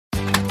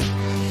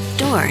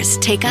doors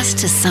take us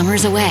to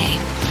summers away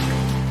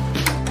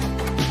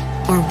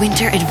or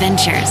winter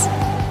adventures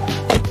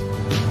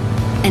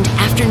and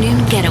afternoon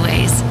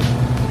getaways.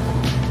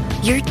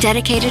 Your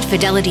dedicated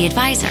Fidelity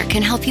advisor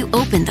can help you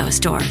open those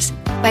doors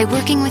by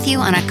working with you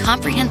on a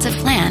comprehensive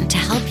plan to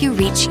help you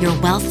reach your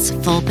wealth's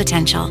full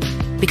potential.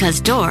 Because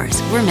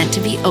doors were meant to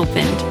be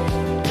opened.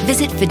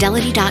 Visit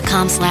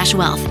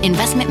fidelity.com/wealth.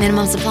 Investment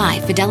minimum supply.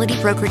 Fidelity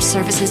Brokerage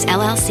Services,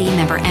 LLC,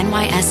 member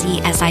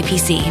NYSE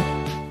SIPC.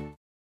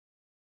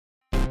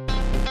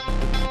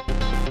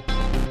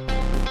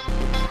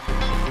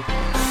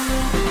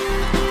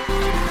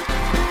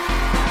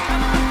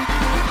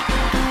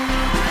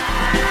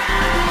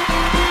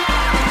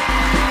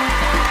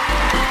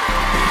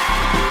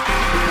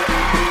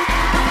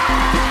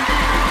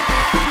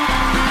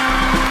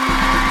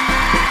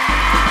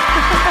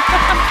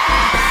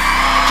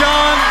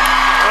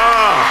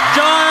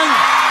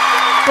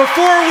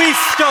 Before we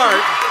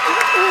start,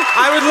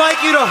 I would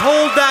like you to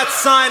hold that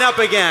sign up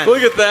again.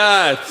 Look at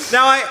that.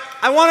 Now,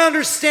 I want to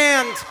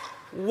understand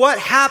what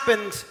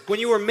happened when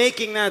you were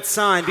making that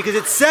sign, because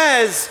it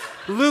says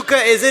Luca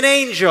is an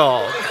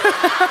angel.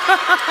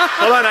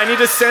 Hold on, I need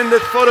to send the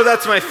photo of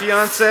that to my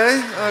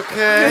fiance.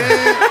 Okay.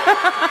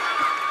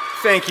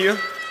 Thank you.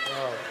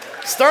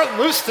 Start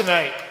loose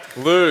tonight.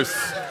 Loose.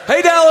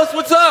 Hey, Dallas,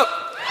 what's up?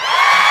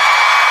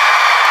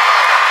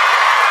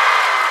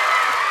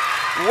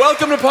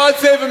 Welcome to Pod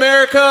Save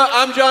America.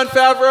 I'm Jon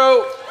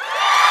Favreau.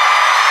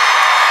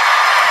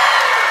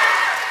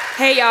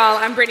 Hey, y'all.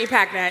 I'm Brittany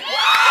Packnett.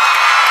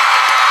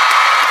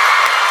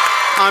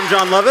 I'm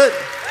John Lovett.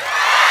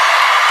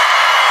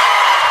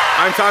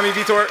 I'm Tommy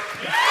Vitor.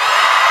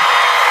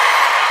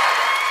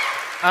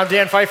 I'm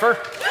Dan Pfeiffer.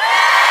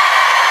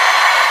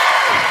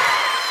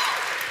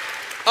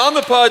 On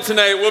the pod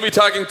tonight, we'll be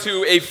talking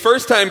to a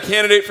first-time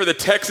candidate for the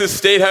Texas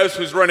State House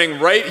who's running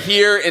right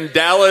here in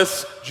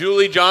Dallas,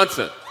 Julie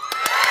Johnson.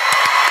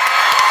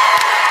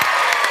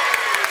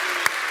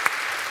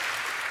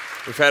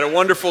 We've had a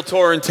wonderful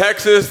tour in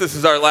Texas. This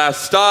is our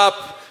last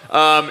stop.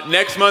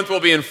 Next month, we'll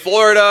be in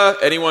Florida.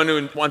 Anyone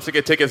who wants to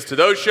get tickets to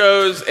those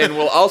shows. And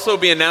we'll also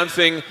be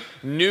announcing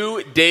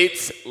new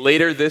dates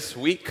later this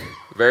week.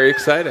 Very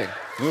exciting.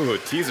 Ooh, a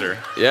teaser.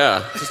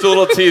 Yeah, just a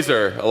little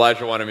teaser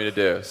Elijah wanted me to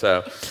do.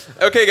 So,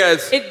 okay,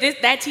 guys.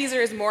 That teaser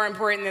is more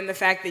important than the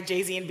fact that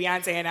Jay-Z and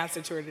Beyonce announced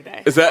a tour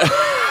today. Is that?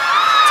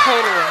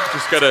 Totally.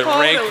 Just got to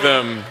rank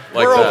them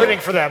like We're that. opening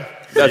for them.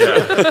 That's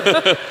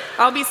right.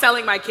 I'll be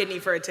selling my kidney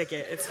for a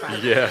ticket. It's fine.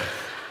 Yeah.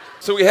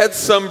 So we had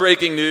some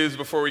breaking news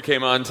before we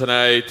came on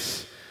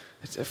tonight.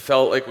 It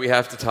felt like we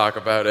have to talk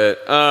about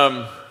it.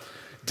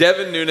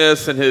 Devin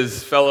Nunes and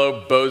his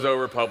fellow bozo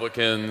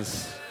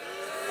Republicans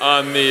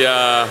on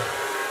the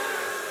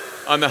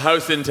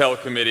House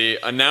Intel Committee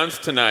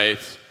announced tonight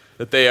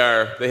that they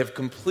have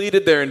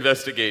completed their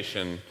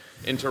investigation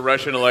into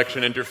Russian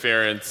election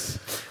interference.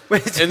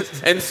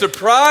 And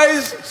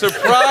surprise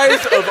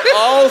of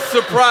all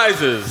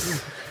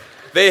surprises,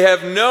 they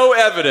have no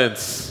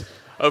evidence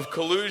of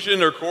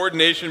collusion or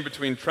coordination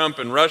between Trump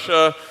and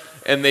Russia,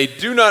 and they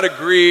do not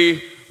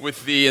agree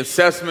with the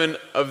assessment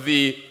of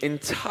the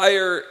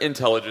entire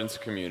intelligence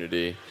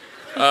community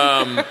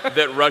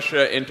that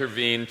Russia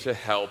intervened to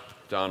help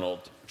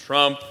Donald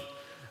Trump.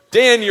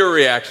 Dan, your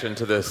reaction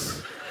to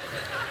this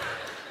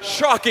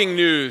shocking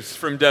news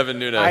from Devin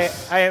Nunes.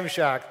 I am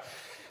shocked.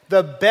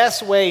 The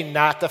best way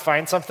not to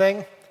find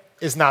something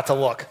is not to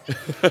look.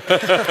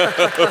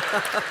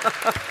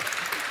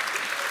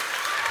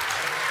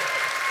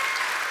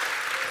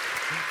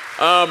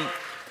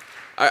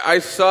 I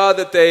saw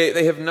that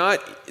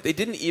they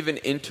didn't even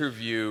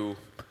interview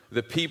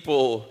the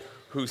people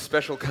who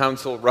Special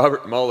Counsel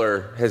Robert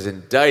Mueller has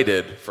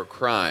indicted for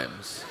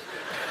crimes.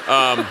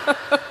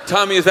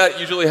 Tommy, is that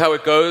usually how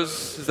it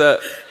goes? Is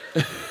that?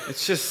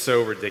 It's just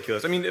so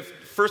ridiculous. I mean,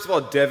 first of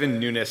all, Devin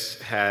Nunes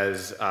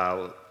has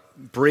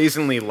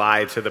brazenly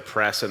lied to the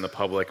press and the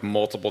public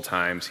multiple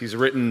times. He's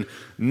written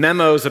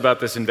memos about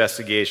this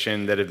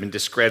investigation that have been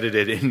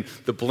discredited in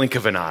the blink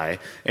of an eye,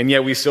 and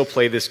yet we still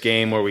play this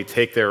game where we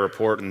take their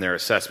report and their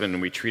assessment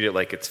and we treat it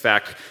like it's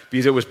fact,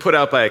 because it was put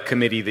out by a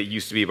committee that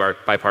used to be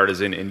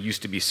bipartisan and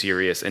used to be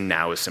serious and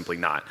now is simply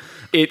not.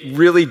 It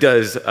really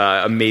does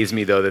amaze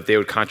me, though, that they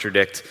would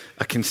contradict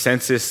a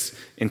consensus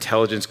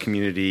intelligence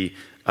community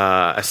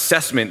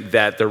assessment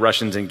that the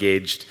Russians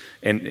engaged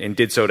and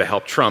did so to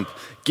help Trump,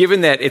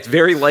 given that it's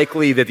very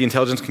likely that the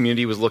intelligence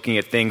community was looking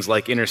at things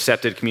like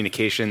intercepted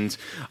communications,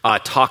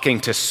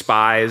 talking to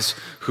spies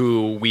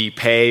who we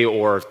pay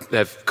or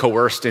have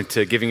coerced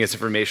into giving us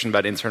information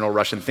about internal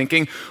Russian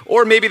thinking,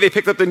 or maybe they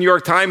picked up the New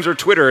York Times or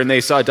Twitter and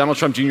they saw Donald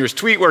Trump Jr.'s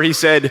tweet where he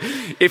said,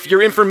 "If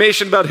your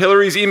information about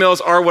Hillary's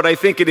emails are what I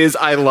think it is,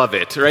 I love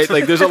it." Right?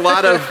 Like there's a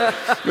lot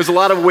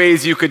of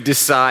ways you could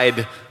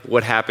decide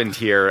what happened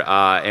here,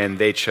 and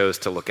they chose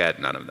to look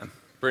at none of them.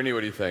 Brittany,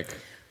 what do you think?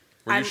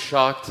 Were you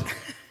shocked?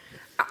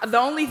 The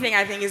only thing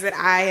I think is that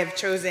I have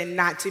chosen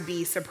not to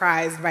be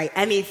surprised by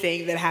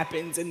anything that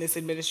happens in this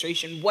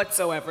administration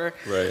whatsoever.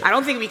 Right. I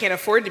don't think we can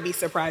afford to be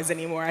surprised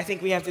anymore. I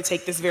think we have to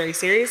take this very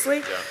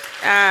seriously.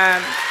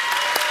 Yeah.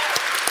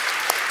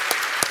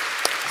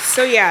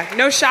 So yeah,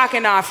 no shock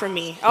and awe from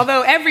me.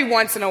 Although every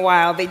once in a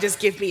while, they just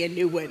give me a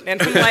new one. And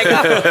I'm like,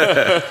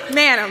 oh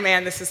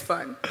man, this is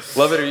fun.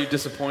 Love it. Are you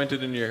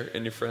disappointed in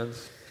your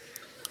friends?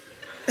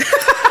 I'm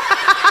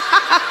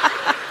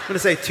going to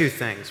say two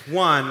things.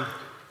 One,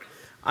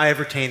 I have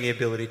retained the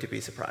ability to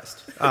be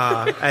surprised.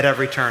 At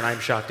every turn, I'm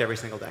shocked every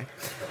single day.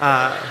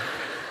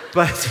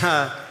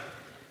 But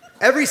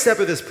every step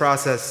of this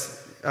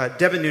process,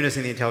 Devin Nunes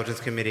and the Intelligence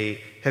Committee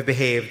have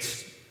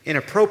behaved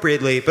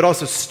inappropriately, but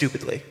also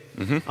stupidly.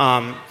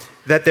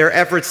 That their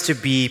efforts to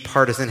be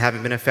partisan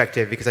haven't been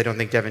effective because I don't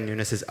think Devin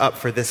Nunes is up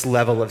for this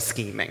level of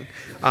scheming.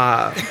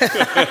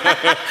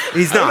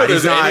 He's not.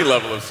 He's not any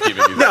level of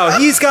scheming. No,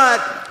 he's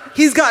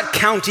got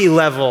county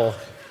level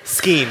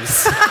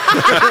schemes in him,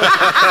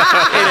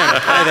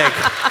 I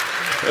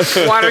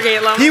think.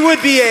 Watergate level. He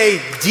would be a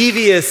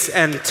devious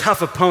and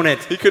tough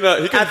opponent He could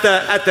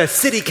at the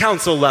city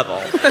council level.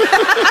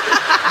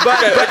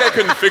 That guy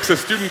couldn't fix a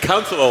student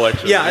council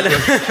election. Yeah,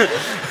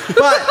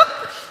 but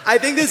I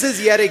think this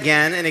is yet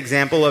again an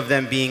example of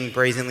them being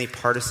brazenly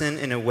partisan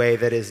in a way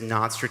that is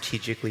not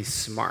strategically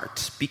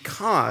smart,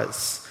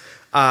 because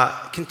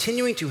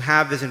continuing to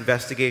have this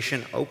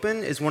investigation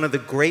open is one of the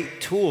great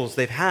tools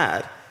they've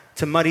had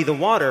to muddy the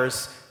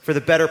waters for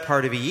the better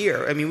part of a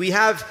year. I mean, we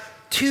have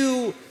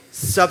two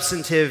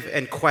substantive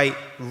and quite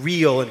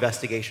real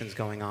investigations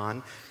going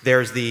on.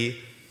 There's the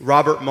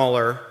Robert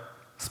Mueller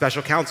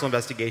special counsel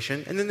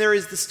investigation, and then there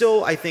is the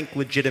still, I think,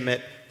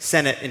 legitimate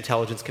Senate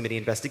Intelligence Committee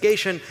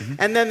investigation.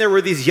 And then there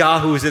were these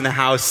yahoos in the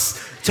House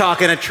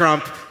talking to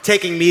Trump,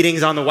 taking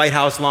meetings on the White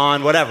House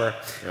lawn, whatever.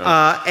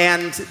 Yeah.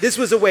 And this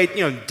was a way,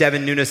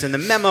 Devin Nunes and the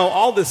memo,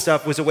 all this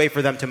stuff was a way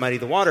for them to muddy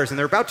the waters. And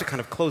they're about to kind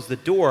of close the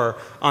door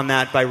on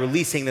that by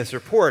releasing this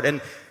report.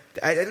 And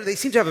they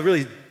seem to have a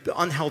really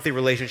unhealthy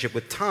relationship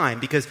with time,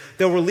 because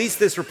they'll release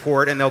this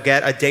report and they'll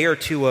get a day or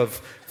two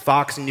of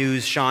Fox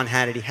News, Sean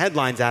Hannity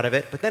headlines out of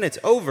it, but then it's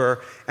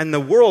over, and the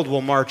world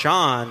will march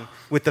on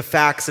with the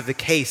facts of the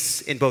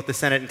case in both the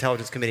Senate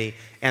Intelligence Committee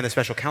and the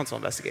special counsel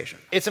investigation.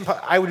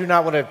 I do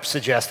not want to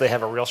suggest they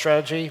have a real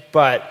strategy,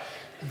 but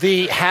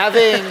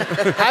having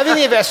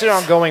the investigation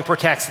ongoing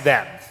protects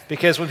them,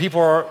 because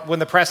when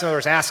the press and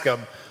others ask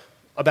them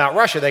about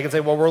Russia, they can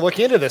say, well, we're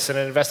looking into this in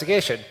an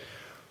investigation.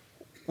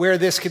 Where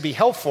this could be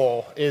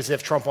helpful is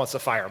if Trump wants to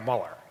fire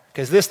Mueller,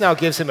 because this now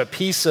gives him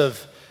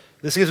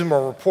this gives him a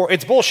report.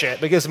 It's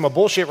bullshit, but it gives him a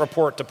bullshit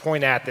report to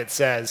point at that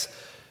says,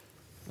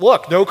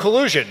 look, no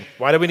collusion.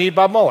 Why do we need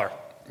Bob Mueller?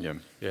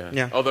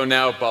 Yeah. Although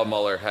now Bob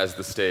Mueller has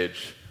the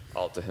stage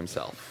all to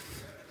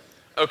himself.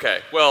 Okay,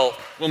 well,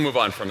 we'll move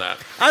on from that.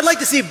 I'd like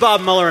to see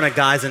Bob Mueller in a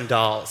Guys and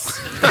Dolls.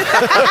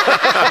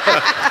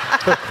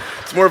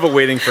 It's more of a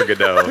Waiting for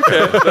Godot.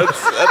 Okay,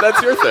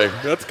 that's your thing.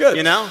 That's good.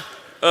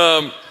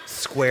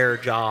 Square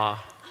jaw.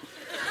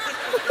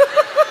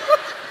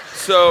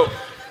 So,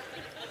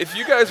 if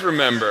you guys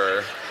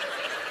remember...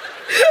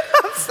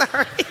 I'm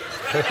sorry.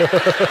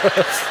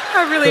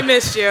 I really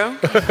missed you.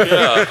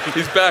 Yeah,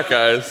 he's back,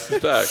 guys.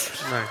 He's back.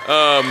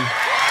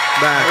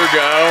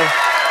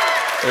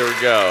 There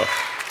we go.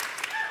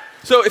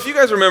 So if you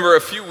guys remember,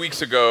 a few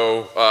weeks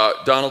ago,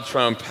 Donald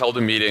Trump held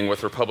a meeting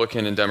with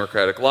Republican and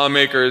Democratic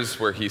lawmakers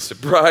where he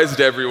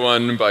surprised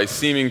everyone by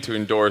seeming to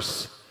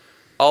endorse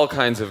all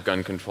kinds of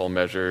gun control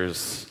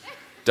measures.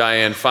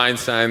 Dianne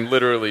Feinstein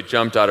literally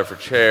jumped out of her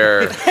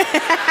chair.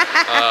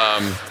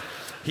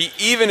 He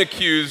even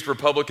accused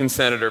Republican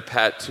Senator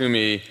Pat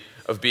Toomey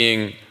of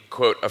being,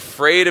 quote,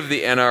 afraid of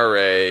the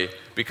NRA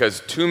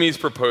because Toomey's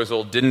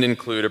proposal didn't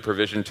include a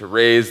provision to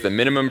raise the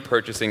minimum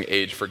purchasing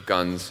age for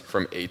guns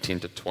from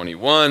 18 to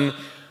 21.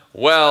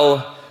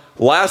 Well,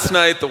 last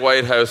night the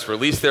White House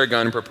released their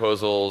gun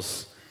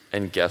proposals,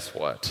 and guess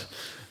what?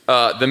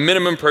 The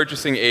minimum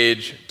purchasing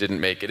age didn't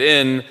make it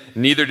in,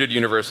 neither did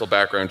universal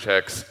background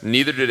checks,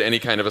 neither did any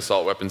kind of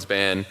assault weapons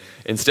ban.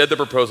 Instead, the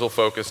proposal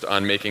focused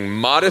on making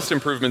modest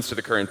improvements to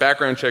the current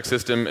background check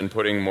system and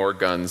putting more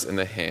guns in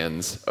the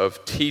hands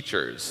of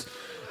teachers.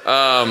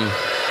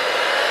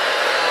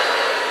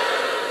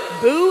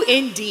 Boo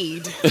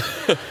indeed.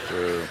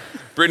 Boo.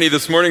 Brittany,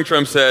 this morning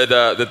Trump said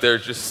that there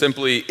just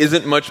simply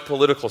isn't much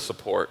political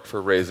support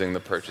for raising the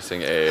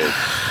purchasing age.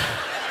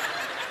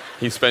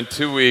 He spent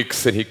 2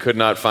 weeks and he could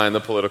not find the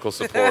political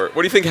support.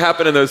 What do you think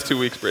happened in those 2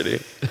 weeks, Brittany?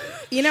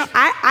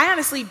 I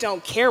honestly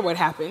don't care what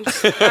happened.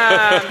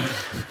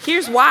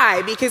 Here's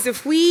why. Because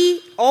if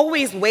we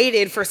always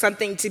waited for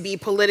something to be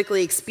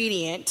politically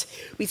expedient,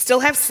 we'd still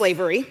have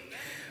slavery,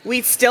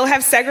 we'd still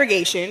have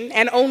segregation,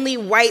 and only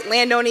white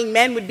landowning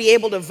men would be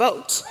able to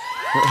vote.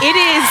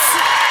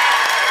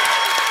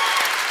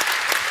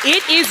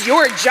 It is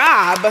your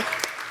job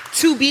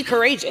to be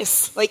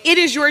courageous. It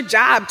is your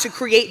job to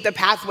create the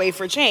pathway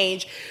for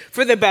change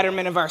for the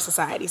betterment of our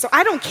society. So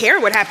I don't care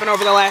what happened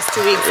over the last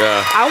 2 weeks.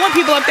 Yeah. I want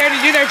people up there to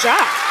do their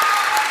job.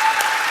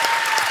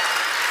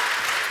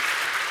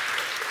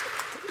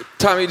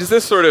 Tommy, does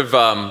this sort of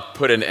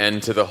put an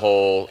end to the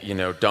whole,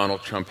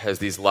 Donald Trump has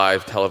these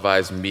live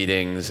televised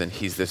meetings and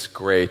he's this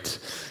great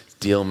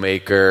deal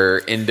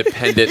maker,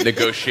 independent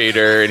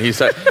negotiator,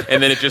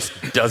 and then it just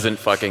doesn't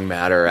fucking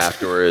matter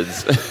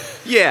afterwards.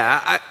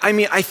 Yeah, I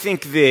mean, I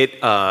think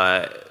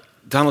that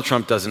Donald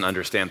Trump doesn't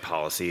understand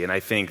policy, and I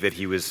think that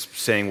he was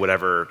saying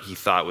whatever he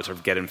thought would sort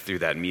of get him through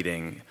that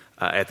meeting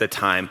at the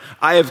time.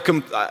 I have,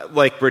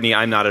 like Brittany,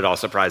 I'm not at all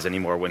surprised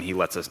anymore when he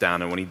lets us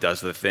down and when he does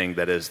the thing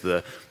that is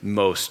the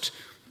most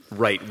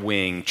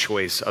right-wing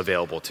choice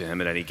available to him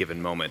at any given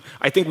moment.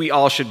 I think we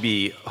all should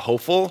be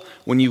hopeful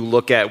when you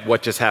look at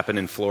what just happened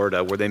in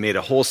Florida, where they made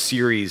a whole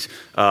series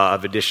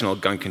of additional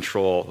gun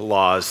control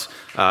laws,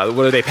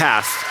 where they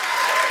passed.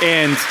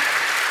 And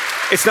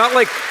it's not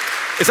like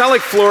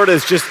Florida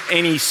is just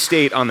any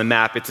state on the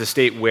map. It's a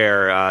state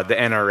where the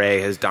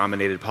NRA has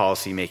dominated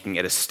policymaking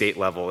at a state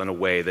level in a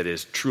way that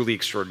is truly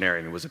extraordinary,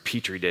 and it was a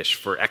petri dish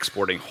for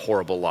exporting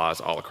horrible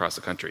laws all across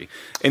the country.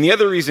 And the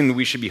other reason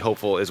we should be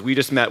hopeful is we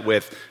just met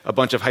with a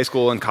bunch of high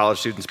school and college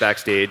students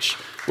backstage.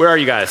 Where are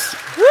you guys?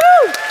 Woo!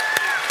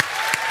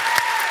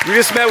 We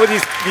just met with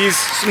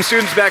some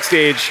students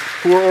backstage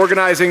who are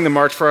organizing the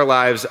March for Our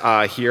Lives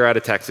here out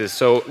of Texas.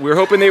 So we're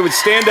hoping they would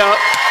stand up.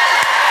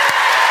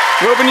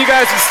 We're hoping you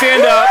guys can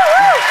stand up.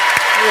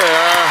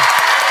 Yeah.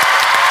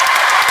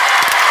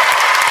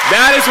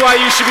 That is why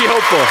you should be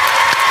hopeful.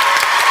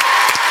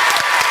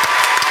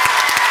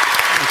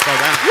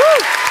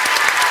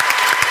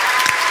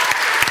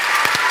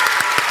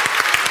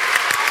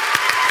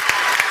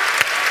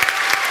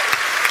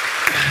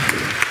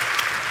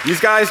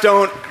 These guys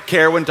don't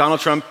care when Donald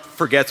Trump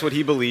forgets what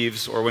he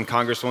believes or when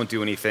Congress won't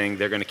do anything.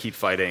 They're going to keep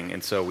fighting,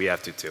 and so we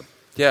have to too.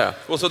 Yeah,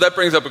 well, so that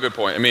brings up a good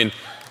point. I mean,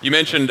 you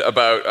mentioned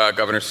about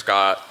Governor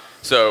Scott.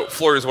 So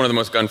Florida is one of the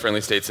most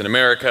gun-friendly states in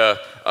America.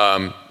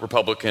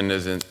 Republican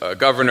is a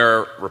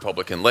governor,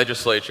 Republican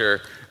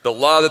legislature. The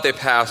law that they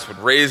passed would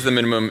raise the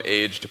minimum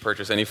age to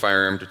purchase any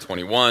firearm to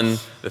 21,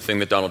 the thing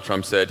that Donald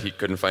Trump said he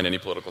couldn't find any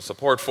political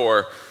support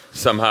for.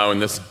 Somehow in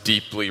this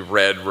deeply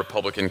red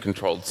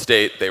Republican-controlled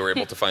state, they were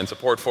able to find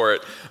support for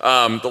it.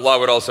 The law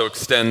would also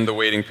extend the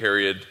waiting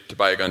period to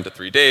buy a gun to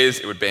 3 days.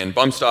 It would ban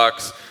bump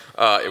stocks.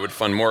 It would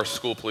fund more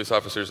school police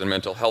officers and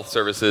mental health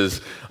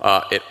services.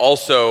 It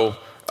also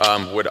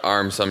would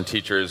arm some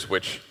teachers,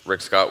 which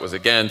Rick Scott was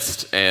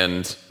against,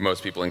 and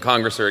most people in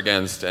Congress are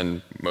against,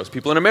 and most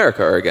people in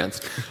America are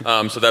against.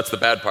 So that's the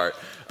bad part.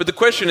 But the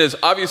question is,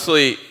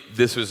 obviously,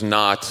 this was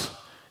not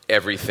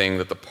everything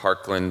that the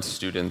Parkland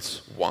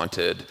students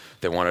wanted.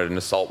 They wanted an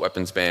assault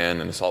weapons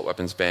ban. An assault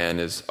weapons ban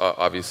is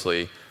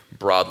obviously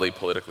broadly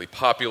politically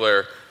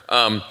popular.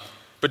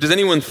 But does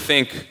anyone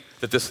think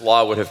that this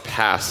law would have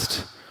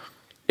passed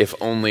if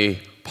only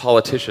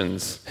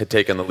politicians had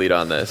taken the lead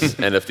on this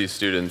and if these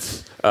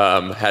students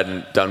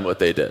hadn't done what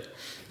they did?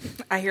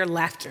 I hear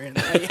laughter in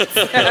the audience.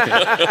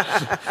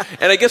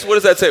 And I guess, what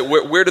does that say?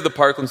 Where do the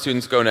Parkland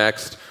students go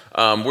next?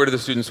 Where do the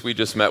students we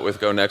just met with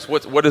go next?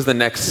 What is the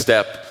next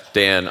step,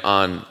 Dan,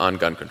 on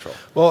gun control?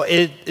 Well,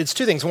 it's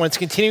two things. One, it's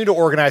continuing to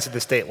organize at the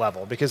state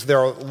level, because there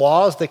are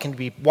laws that can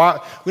be... We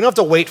don't have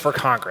to wait for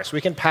Congress. We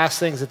can pass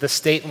things at the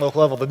state and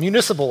local level, the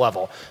municipal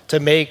level,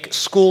 to make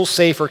schools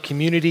safer,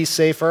 communities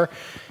safer.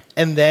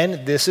 And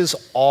then this is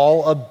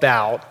all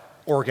about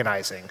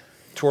organizing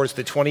towards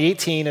the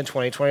 2018 and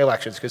 2020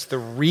 elections, because the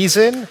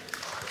reason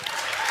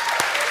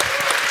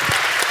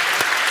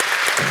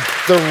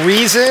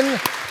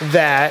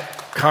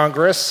that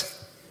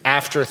Congress,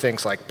 after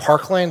things like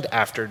Parkland,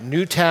 after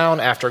Newtown,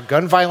 after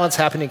gun violence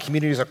happening in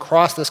communities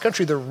across this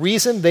country, the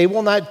reason they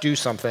will not do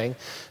something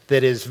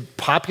that is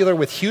popular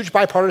with huge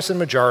bipartisan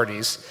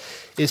majorities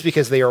is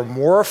because they are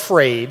more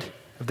afraid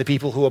of the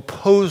people who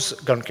oppose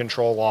gun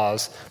control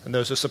laws than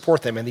those who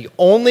support them. And the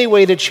only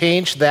way to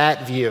change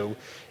that view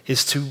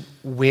is to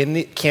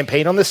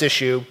campaign on this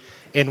issue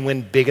and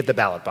win big at the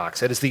ballot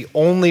box. That is the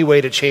only way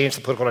to change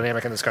the political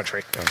dynamic in this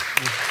country.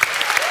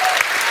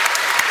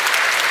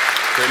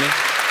 Brittany?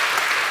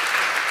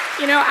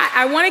 You know,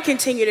 I want to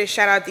continue to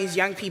shout out these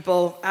young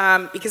people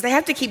because they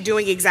have to keep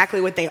doing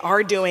exactly what they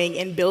are doing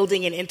in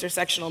building an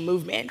intersectional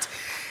movement.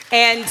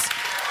 And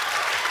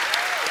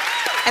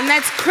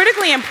that's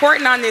critically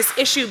important on this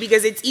issue,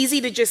 because it's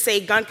easy to just say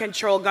gun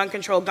control, gun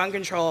control, gun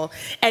control,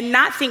 and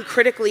not think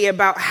critically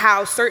about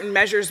how certain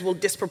measures will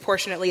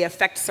disproportionately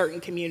affect certain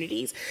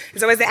communities.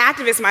 And so as an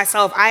activist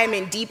myself, I am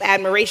in deep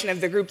admiration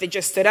of the group that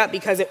just stood up,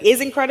 because it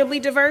is incredibly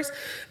diverse.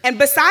 And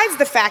besides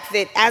the fact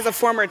that as a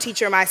former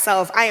teacher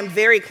myself, I am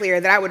very clear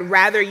that I would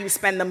rather you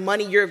spend the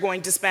money you're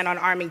going to spend on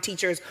arming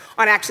teachers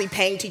on actually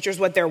paying teachers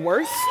what they're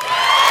worth.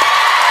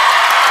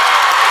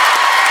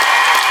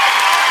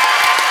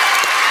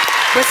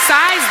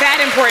 Besides that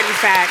important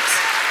fact,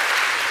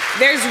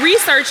 there's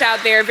research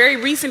out there, very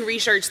recent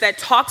research, that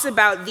talks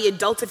about the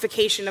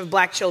adultification of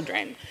black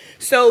children.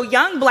 So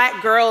young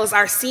black girls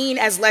are seen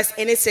as less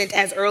innocent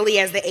as early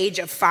as the age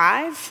of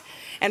 5,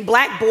 and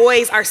black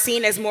boys are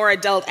seen as more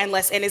adult and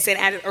less innocent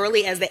as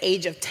early as the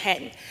age of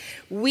 10.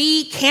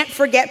 We can't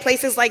forget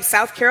places like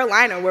South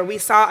Carolina, where we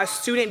saw a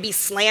student be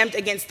slammed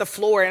against the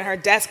floor in her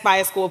desk by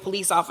a school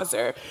police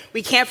officer.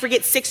 We can't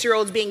forget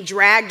 6-year-olds being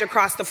dragged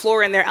across the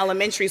floor in their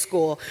elementary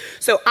school.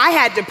 So I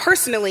had to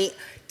personally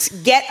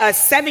get a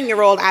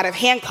 7-year-old out of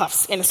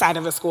handcuffs inside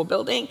of a school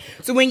building.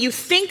 So when you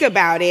think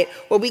about it,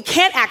 what we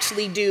can't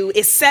actually do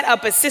is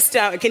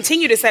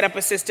continue to set up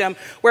a system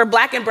where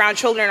Black and brown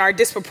children are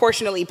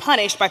disproportionately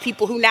punished by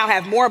people who now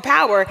have more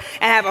power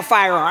and have a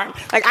firearm.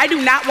 Like, I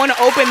do not want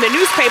to open the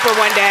newspaper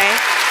one day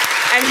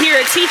and hear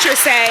a teacher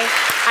say,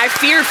 I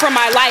feared for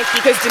my life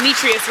because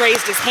Demetrius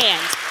raised his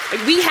hand.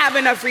 Like, we have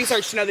enough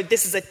research to know that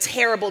this is a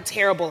terrible,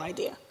 terrible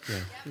idea.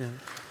 Yeah.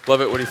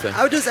 Love it. What do you think?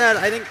 I would just add,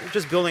 I think,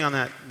 just building on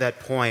that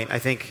point, I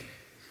think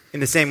in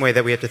the same way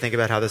that we have to think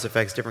about how this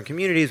affects different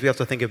communities, we have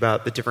to think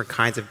about the different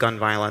kinds of gun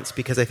violence,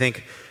 because I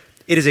think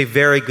it is a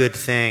very good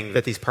thing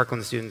that these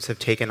Parkland students have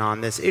taken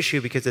on this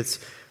issue because it's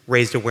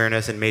raised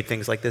awareness and made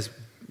things like this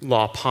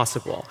law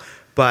possible.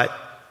 But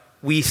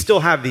we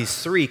still have these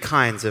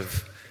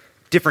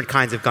different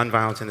kinds of gun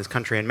violence in this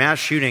country, and mass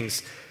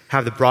shootings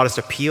have the broadest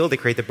appeal, they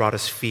create the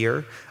broadest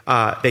fear,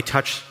 they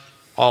touch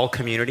all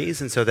communities,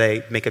 and so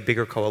they make a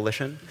bigger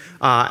coalition.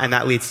 And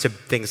that leads to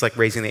things like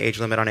raising the age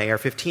limit on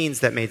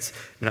AR-15s, that means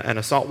and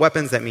assault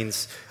weapons, that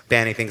means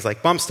banning things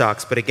like bump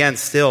stocks. But again,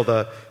 still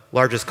the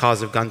largest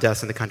cause of gun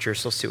deaths in the country are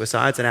still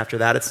suicides, and after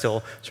that it's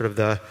still sort of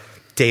the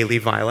daily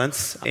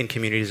violence in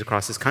communities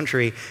across this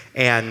country.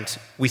 And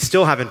we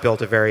still haven't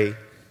built a very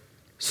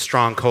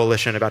strong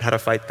coalition about how to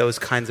fight those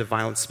kinds of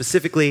violence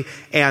specifically,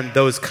 and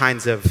those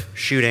kinds of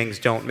shootings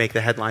don't make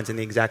the headlines in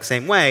the exact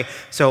same way.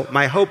 So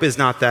my hope is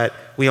not that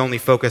we only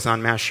focus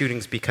on mass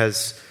shootings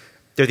because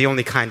they're the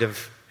only kind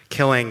of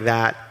killing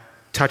that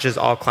touches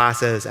all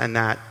classes and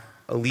that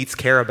elites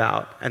care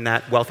about and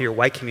that wealthier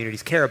white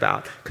communities care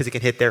about, because it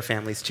can hit their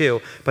families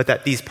too, but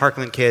that these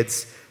Parkland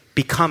kids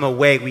become a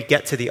way we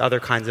get to the other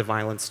kinds of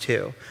violence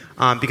too.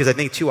 Because I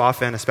think too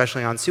often,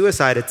 especially on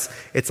suicide,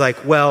 it's like,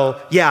 well,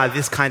 yeah,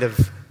 this kind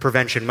of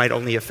prevention might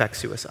only affect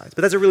suicides.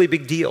 But that's a really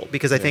big deal,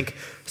 because I think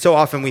so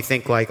often we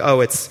think like,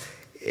 oh, it's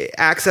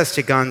access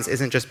to guns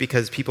isn't just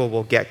because people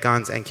will get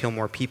guns and kill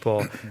more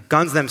people.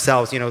 Guns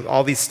themselves,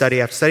 all these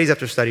studies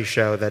after studies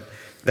show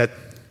that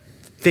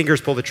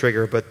fingers pull the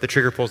trigger, but the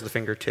trigger pulls the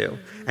finger too.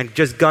 And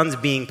just guns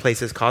being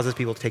places causes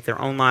people to take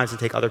their own lives and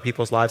take other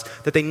people's lives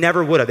that they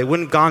never would have. They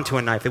wouldn't have gone to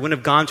a knife. They wouldn't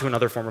have gone to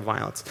another form of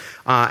violence.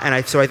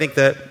 So I think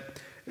that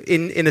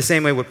in the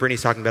same way what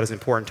Brittany's talking about is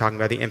important, talking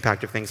about the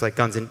impact of things like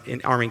guns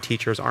in arming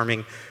teachers,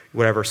 arming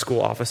whatever school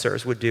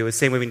officers would do. It's the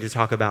same way we need to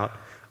talk about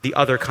the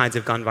other kinds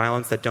of gun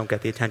violence that don't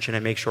get the attention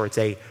and make sure it's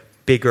a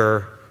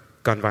bigger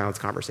gun violence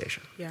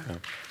conversation. Yeah.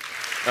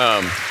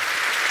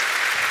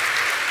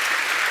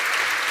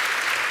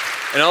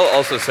 And I'll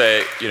also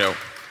say,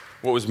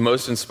 what was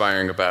most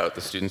inspiring about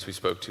the students we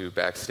spoke to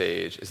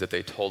backstage is that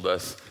they told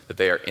us that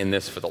they are in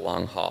this for the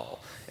long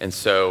haul. And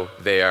so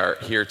they are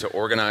here to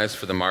organize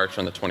for the march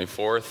on the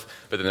 24th,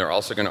 but then they're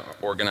also going to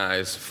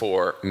organize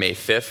for May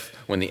 5th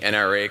when the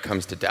NRA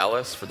comes to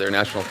Dallas for their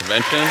national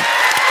convention.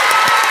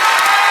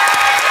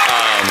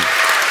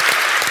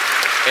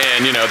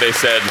 And, they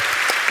said,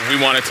 we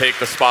want to take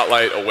the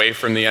spotlight away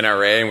from the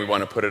NRA and we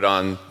want to put it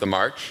on the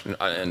march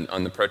and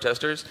on the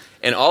protesters.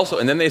 And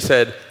then they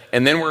said,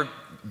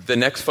 the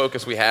next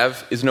focus we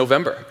have is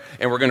November,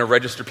 and we're going to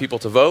register people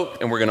to vote,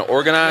 and we're going to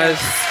organize.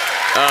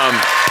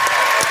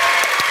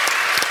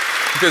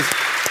 Because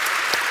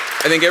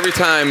I think every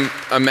time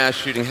a mass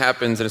shooting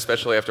happens, and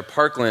especially after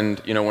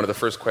Parkland, one of the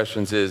first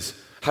questions is,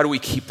 how do we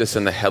keep this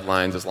in the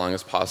headlines as long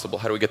as possible?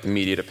 How do we get the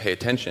media to pay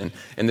attention?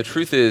 And the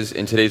truth is,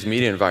 in today's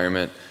media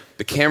environment,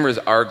 the cameras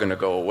are going to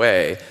go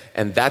away,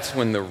 and that's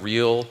when the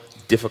real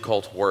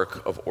difficult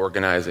work of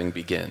organizing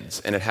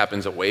begins. And it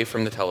happens away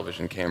from the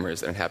television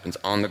cameras, and it happens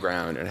on the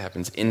ground, and it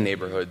happens in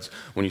neighborhoods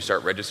when you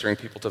start registering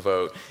people to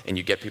vote, and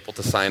you get people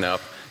to sign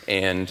up,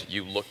 and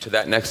you look to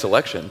that next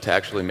election to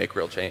actually make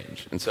real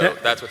change. And so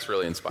that's what's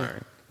really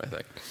inspiring, I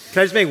think.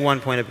 Can I just make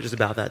one point just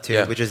about that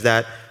too, which is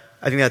that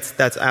I think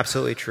that's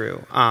absolutely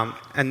true.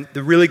 And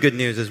the really good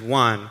news is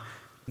one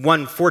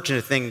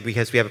fortunate thing,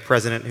 because we have a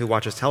president who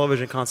watches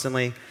television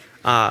constantly.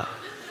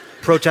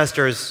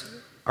 Protesters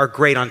are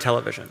great on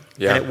television,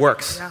 and it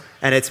works. Yeah.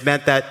 And it's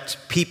meant that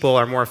people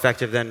are more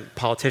effective than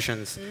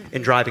politicians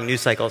in driving news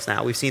cycles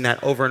now. We've seen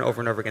that over and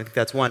over and over again. I think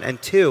that's one. And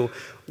two,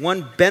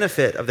 one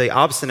benefit of the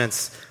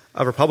obstinance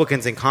of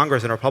Republicans in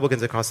Congress and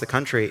Republicans across the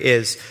country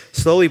is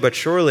slowly but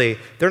surely,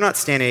 they're not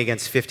standing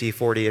against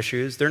 50-40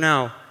 issues. They're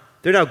now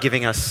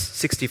giving us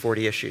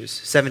 60-40 issues,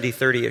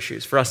 70-30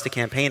 issues for us to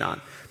campaign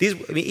on.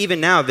 Even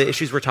now, the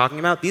issues we're talking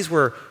about, these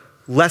were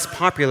less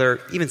popular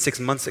even 6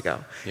 months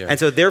ago. Yeah. And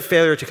so their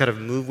failure to kind of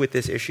move with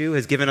this issue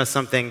has given us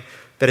something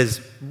that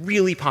is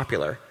really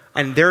popular.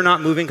 And they're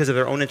not moving because of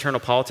their own internal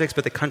politics,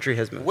 but the country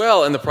has moved.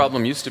 Well, and the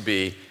problem used to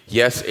be,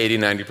 yes,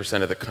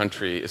 80-90% of the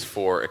country is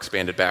for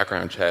expanded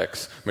background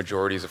checks,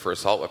 majorities are for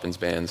assault weapons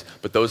bans,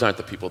 but those aren't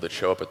the people that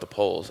show up at the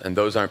polls, and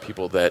those aren't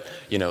people that,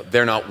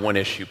 they're not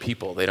one-issue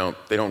people. They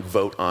don't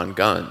vote on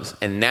guns.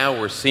 And now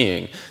we're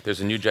seeing there's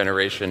a new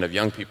generation of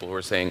young people who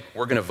are saying,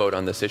 we're going to vote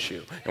on this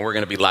issue, and we're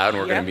going to be loud, and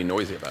we're going to be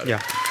noisy about it.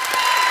 Yeah.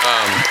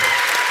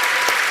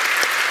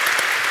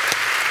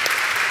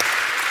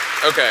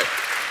 Okay.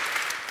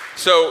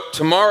 So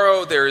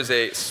tomorrow there is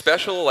a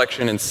special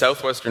election in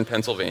southwestern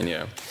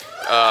Pennsylvania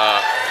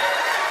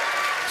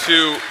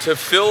to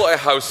fill a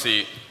House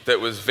seat that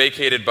was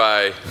vacated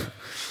by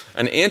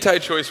an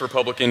anti-choice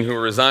Republican who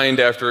resigned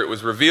after it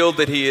was revealed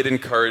that he had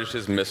encouraged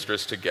his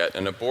mistress to get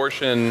an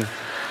abortion,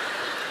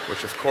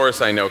 which of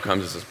course I know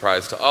comes as a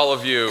surprise to all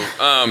of you.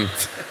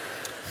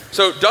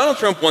 So Donald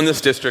Trump won this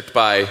district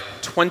by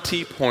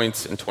 20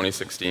 points in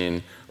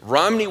 2016.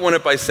 Romney won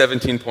it by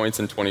 17 points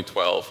in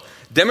 2012.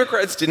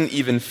 Democrats didn't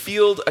even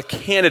field a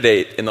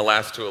candidate in the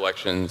last two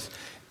elections,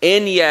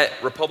 and yet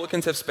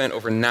Republicans have spent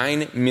over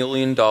 $9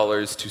 million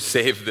to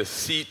save this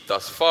seat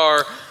thus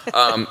far.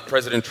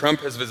 President Trump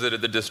has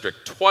visited the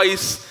district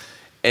twice,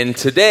 and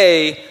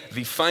today,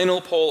 the final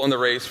poll on the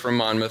race from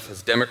Monmouth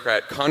has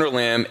Democrat Conor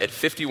Lamb at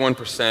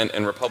 51%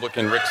 and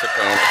Republican Rick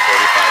Saccone at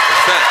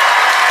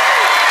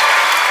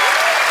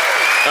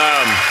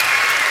 45%.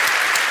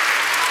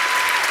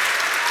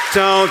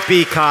 Don't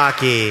be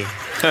cocky.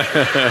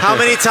 How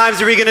many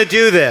times are we going to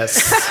do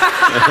this?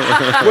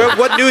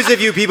 What news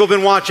have you people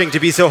been watching to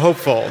be so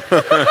hopeful?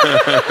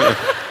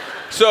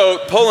 So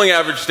polling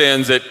average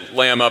stands at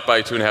Lamb up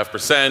by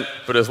 2.5%,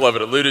 but as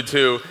Levitt alluded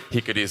to,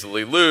 he could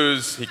easily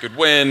lose, he could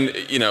win,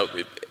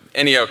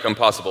 any outcome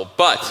possible.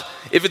 But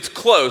if it's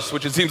close,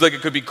 which it seems like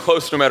it could be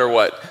close no matter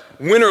what,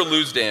 win or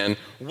lose, Dan,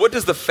 what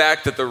does the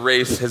fact that the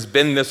race has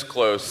been this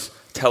close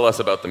tell us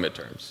about the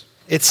midterms?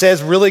 It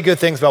says really good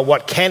things about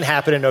what can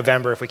happen in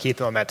November if we keep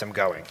the momentum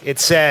going. It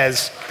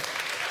says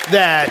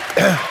that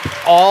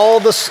all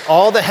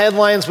the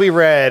headlines we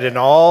read and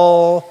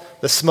all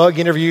the smug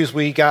interviews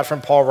we got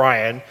from Paul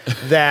Ryan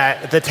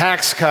that the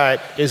tax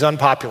cut is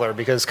unpopular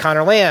because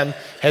Conor Lamb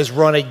has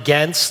run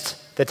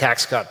against the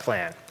tax cut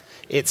plan.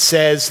 It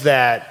says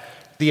that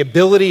the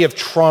ability of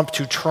Trump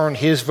to turn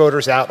his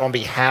voters out on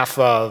behalf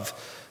of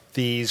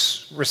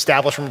these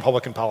established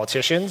Republican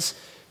politicians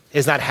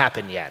has not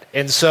happened yet.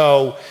 And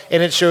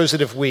it shows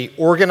that if we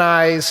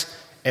organize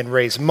and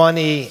raise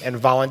money and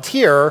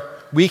volunteer,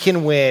 we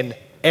can win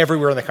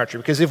everywhere in the country.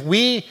 Because if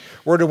we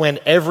were to win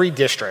every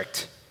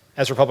district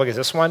as Republican as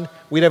this one,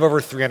 we'd have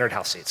over 300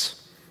 House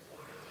seats.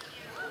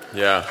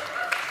 Yeah.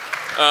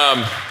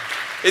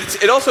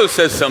 It also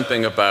says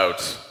something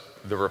about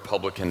the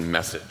Republican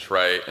message,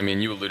 right? I mean,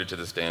 you alluded to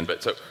this, Dan,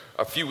 but so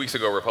a few weeks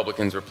ago,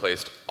 Republicans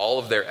replaced all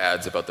of their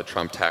ads about the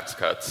Trump tax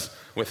cuts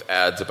with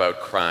ads about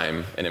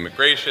crime and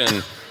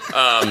immigration.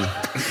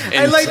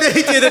 I like the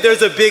idea that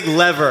there's a big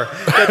lever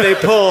that they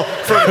pull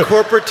from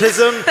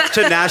corporatism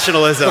to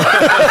nationalism.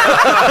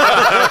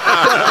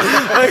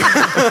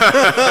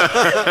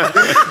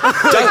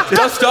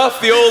 Dust off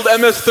the old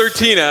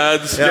MS-13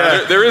 ads.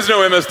 Yeah. There is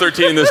no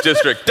MS-13 in this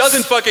district.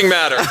 Doesn't fucking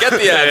matter. Get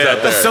the ads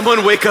out there.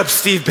 Someone wake up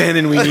Steve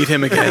Bannon. We need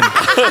him again.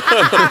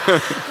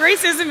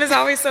 Racism is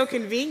always so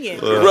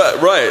convenient.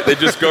 Right. They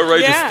just go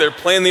right. They're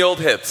playing the old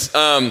hits.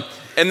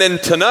 And then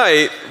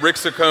tonight, Rick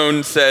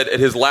Saccone said at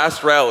his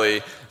last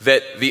rally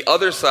that the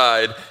other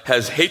side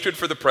has hatred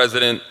for the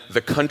president, the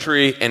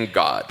country, and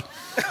God.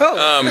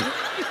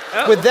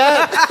 Would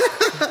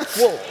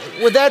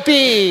that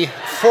be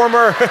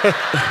former?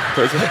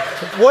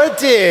 What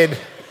did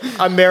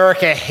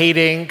America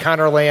hating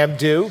Conor Lamb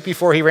do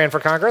before he ran for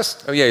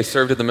Congress? Oh yeah, he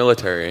served in the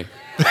military.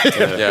 He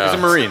was a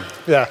Marine.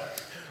 Yeah.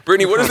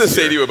 Brittany, what does this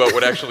say to you about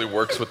what actually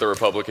works with the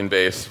Republican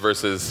base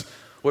versus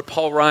what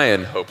Paul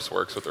Ryan hopes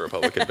works with the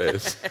Republican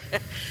base?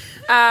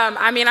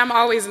 I'm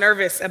always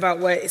nervous about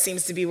what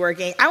seems to be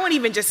working. I won't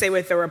even just say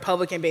with the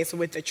Republican base, but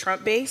with the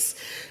Trump base,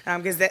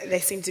 because they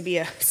seem to be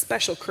a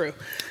special crew.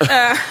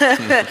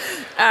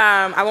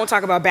 I won't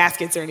talk about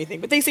baskets or anything,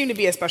 but they seem to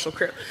be a special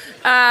crew.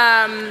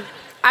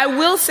 I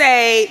will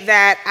say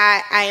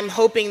that I am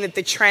hoping that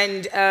the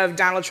trend of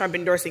Donald Trump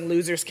endorsing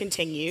losers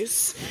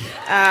continues.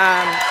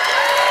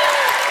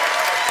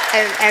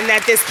 And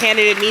that this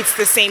candidate meets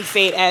the same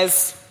fate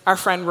as our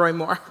friend Roy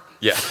Moore.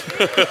 Yeah.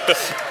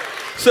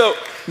 So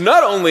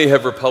not only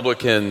have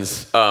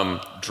Republicans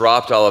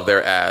dropped all of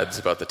their ads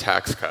about the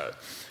tax cut,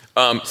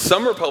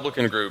 some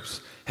Republican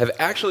groups have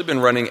actually been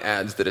running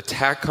ads that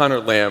attack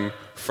Conor Lamb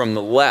from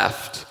the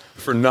left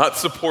for not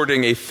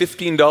supporting a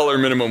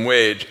 $15 minimum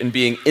wage and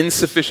being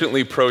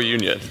insufficiently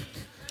pro-union.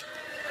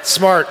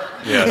 Smart.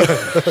 Yeah.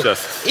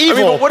 Just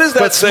evil, but what does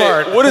that say?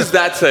 Smart. What does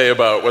that say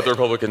about what the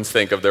Republicans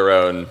think of their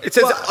own? It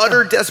says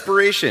utter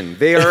desperation.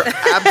 They are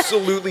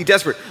absolutely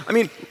desperate. I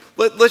mean,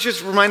 let's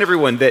just remind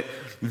everyone that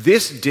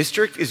this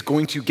district is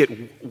going to get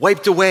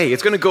wiped away.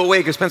 It's going to go away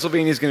because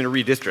Pennsylvania is going to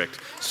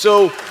redistrict.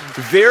 So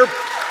they're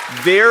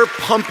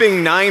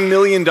pumping $9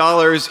 million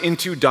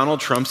into Donald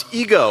Trump's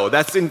ego.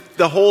 That's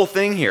the whole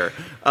thing here.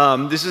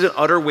 This is an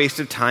utter waste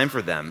of time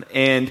for them.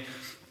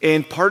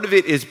 And part of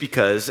it is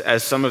because,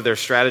 as some of their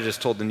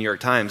strategists told the New York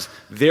Times,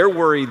 they're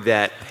worried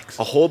that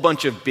a whole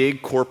bunch of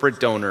big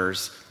corporate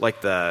donors, like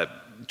the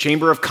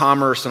Chamber of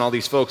Commerce and all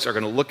these folks, are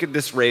going to look at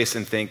this race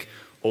and think,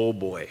 oh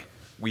boy,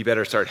 we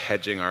better start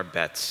hedging our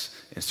bets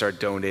and start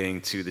donating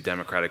to the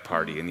Democratic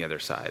Party and the other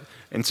side.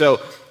 And so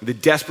the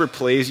desperate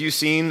plays you've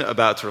seen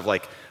about sort of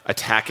like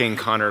attacking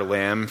Conor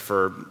Lamb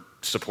for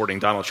supporting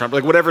Donald Trump,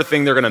 like whatever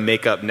thing they're going to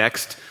make up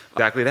next,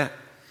 Exactly that.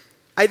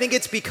 I think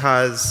it's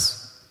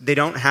because they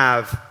don't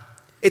have.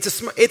 It's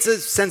a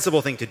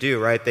sensible thing to do,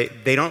 right?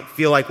 They don't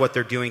feel like what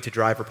they're doing to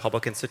drive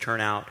Republicans to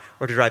turn out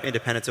or to drive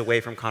independents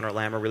away from Conor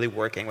Lamb are really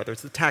working, whether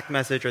it's the tax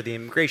message or the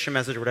immigration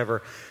message or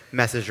whatever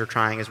message you're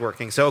trying is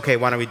working. So, okay,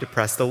 why don't we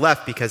depress the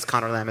left because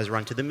Conor Lamb has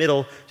run to the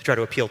middle to try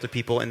to appeal to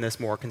people in this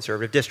more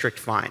conservative district?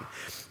 Fine.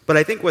 But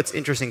I think what's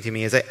interesting to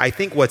me is I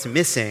think what's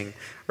missing,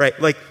 right?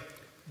 Like,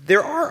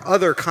 there are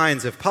other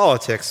kinds of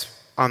politics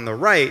on the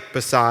right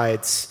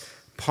besides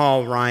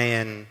Paul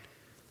Ryan,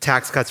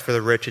 tax cuts for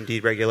the rich and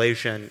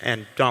deregulation,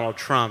 and Donald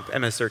Trump,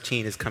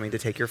 MS-13 is coming to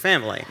take your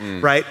family,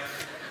 right?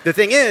 The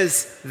thing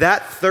is,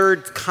 that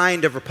third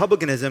kind of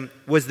republicanism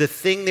was the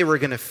thing they were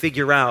going to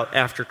figure out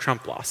after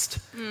Trump lost.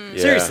 Yeah.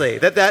 Seriously,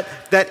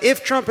 that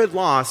if Trump had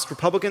lost,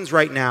 Republicans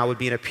right now would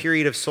be in a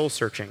period of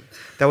soul-searching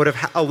that would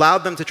have allowed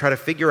them to try to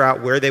figure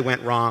out where they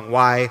went wrong,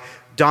 why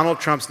Donald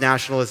Trump's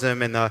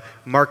nationalism and the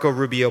Marco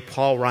Rubio,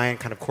 Paul Ryan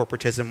kind of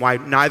corporatism, why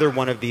neither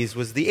one of these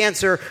was the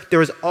answer. There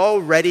was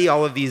already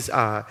all of these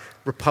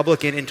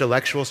Republican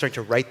intellectuals starting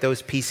to write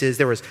those pieces.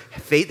 There was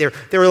they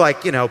were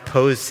like,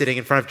 posed sitting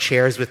in front of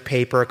chairs with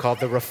paper called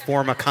the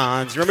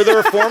Reformicons. Remember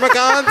the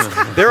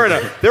Reformicons? They're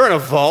in a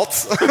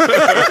vault.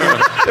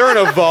 They're in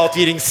a vault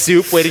eating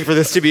soup, waiting for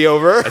this to be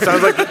over. It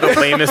sounds like the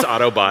famous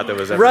Autobot that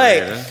was ever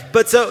right. made.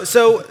 But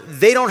so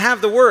they don't have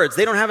the words.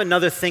 They don't have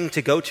another thing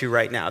to go to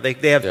right now. They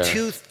have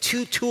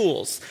two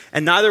tools,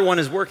 and neither one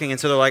is working. And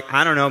so they're like,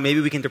 I don't know, maybe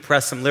we can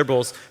depress some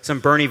liberals, some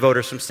Bernie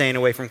voters from staying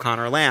away from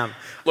Conor Lamb.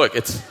 Look,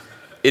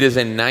 it is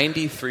a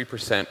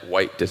 93%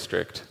 white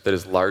district that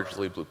is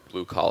largely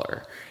blue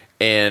collar.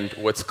 And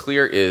what's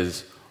clear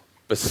is,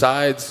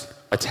 besides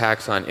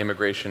attacks on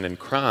immigration and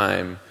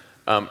crime,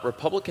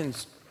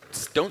 Republicans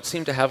don't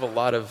seem to have a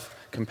lot of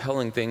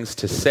compelling things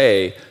to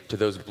say to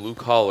those blue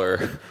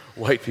collar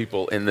white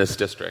people in this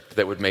district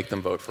that would make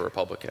them vote for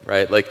Republican,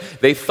 right? Like,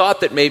 they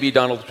thought that maybe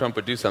Donald Trump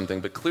would do something,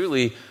 but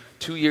clearly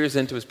 2 years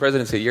into his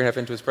presidency, a year and a half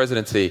into his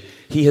presidency,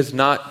 he has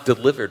not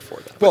delivered for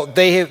them. Well,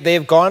 they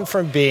have gone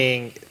from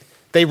being,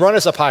 they run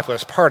as a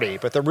populist party,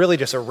 but they're really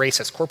just a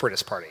racist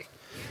corporatist party.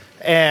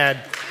 And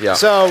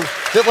so,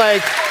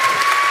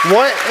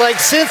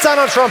 since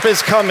Donald Trump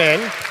has come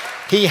in,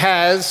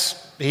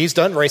 he's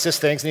done racist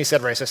things and he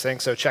said racist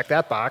things, so check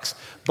that box.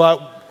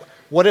 But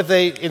what if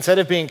they, instead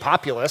of being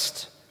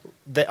populist,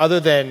 other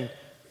than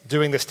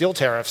doing the steel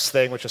tariffs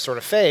thing, which is sort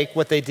of fake,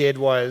 what they did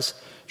was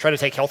try to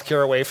take health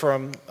care away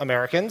from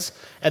Americans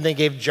and then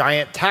gave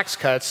giant tax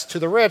cuts to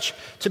the rich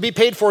to be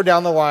paid for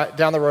down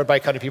the road by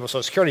cutting people's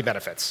Social Security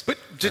benefits. But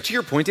to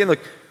your point, Dan, look,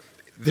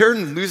 they're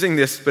losing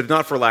this, but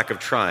not for lack of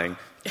trying.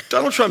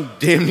 Donald Trump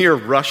damn near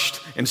rushed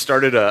and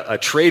started a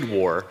trade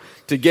war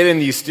to get in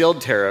these steel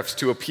tariffs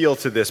to appeal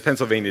to this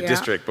Pennsylvania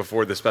district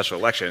before the special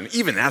election. And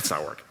even that's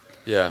not working.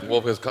 Yeah, well,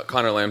 because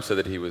Conor Lamb said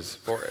that he was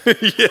for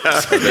it. Yeah.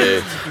 So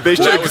they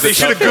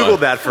should have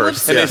Googled that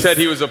first. And they said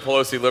he was a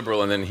Pelosi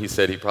liberal, and then he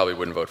said he probably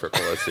wouldn't vote for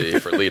Pelosi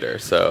for leader.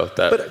 So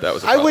that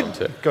was a problem,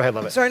 too. Go ahead,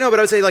 Lovett. Sorry, no, but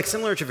I would say,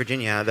 similar to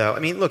Virginia, though, I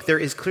mean, look, there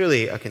is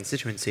clearly a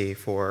constituency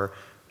for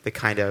the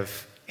kind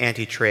of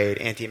anti-trade,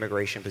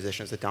 anti-immigration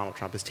positions that Donald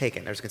Trump has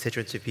taken. There's a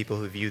constituency of people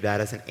who view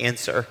that as an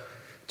answer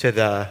to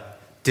the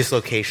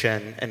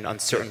dislocation and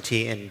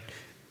uncertainty and,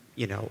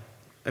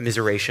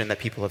 immiseration that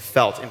people have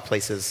felt in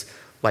places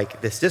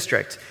like this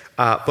district.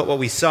 But what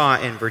we saw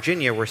in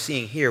Virginia, we're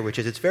seeing here, which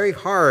is it's very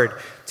hard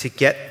to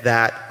get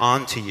that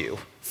onto you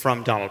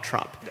from Donald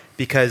Trump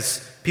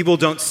because people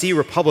don't see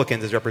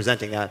Republicans as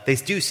representing that. They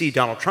do see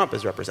Donald Trump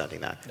as representing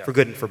that, for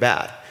good and for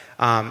bad.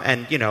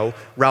 And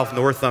Ralph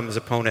Northam's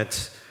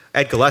opponent,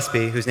 Ed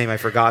Gillespie, whose name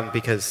I've forgotten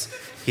because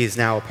he's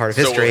now a part of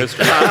history. Because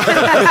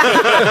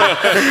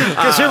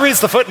who reads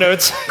the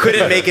footnotes?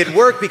 Couldn't make it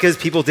work because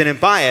people didn't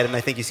buy it, and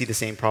I think you see the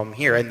same problem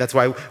here. And that's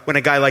why when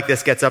a guy like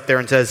this gets up there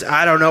and says,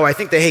 I don't know, I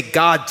think they hate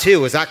God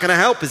too. Is that going to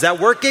help? Is that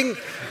working?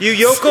 You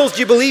yokels,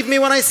 do you believe me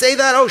when I say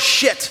that? Oh,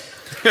 shit.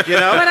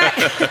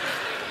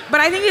 But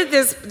I think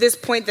that this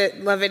point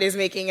that Lovett is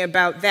making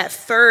about that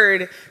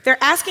third,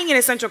 they're asking an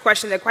essential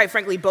question that, quite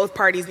frankly, both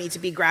parties need to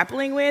be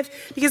grappling with.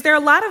 Because there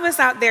are a lot of us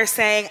out there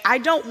saying, I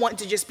don't want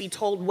to just be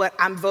told what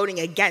I'm voting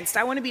against.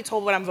 I want to be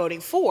told what I'm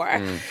voting for.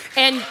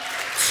 And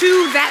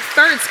to that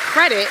third's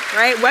credit,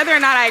 right, whether or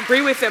not I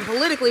agree with them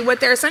politically, what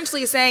they're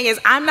essentially saying is,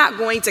 I'm not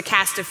going to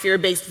cast a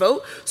fear-based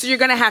vote, so you're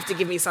going to have to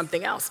give me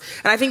something else.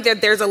 And I think that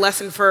there's a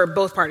lesson for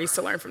both parties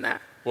to learn from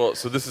that. Well,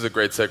 so this is a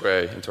great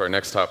segue into our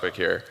next topic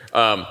here.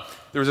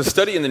 There was a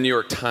study in the New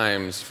York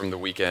Times from the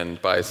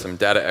weekend by some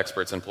data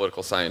experts and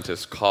political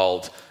scientists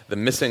called The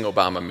Missing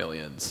Obama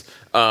Millions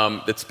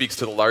that speaks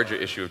to the larger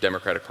issue of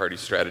Democratic Party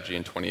strategy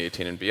in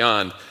 2018 and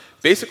beyond.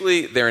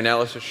 Basically, their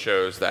analysis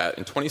shows that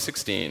in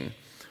 2016,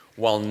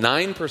 while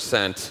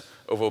 9%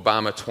 of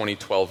Obama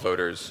 2012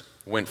 voters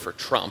went for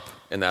Trump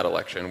in that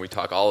election, we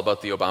talk all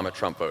about the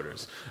Obama-Trump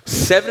voters,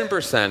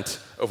 7%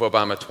 of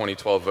Obama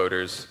 2012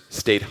 voters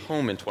stayed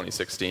home in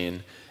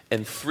 2016,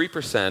 and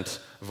 3%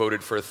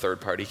 voted for a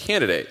third-party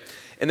candidate.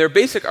 And their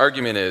basic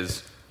argument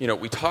is,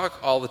 we talk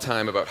all the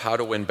time about how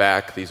to win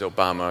back these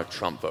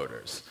Obama-Trump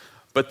voters.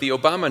 But the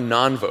Obama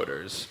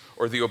non-voters,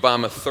 or the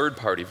Obama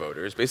third-party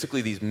voters,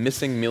 basically these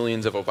missing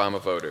millions of Obama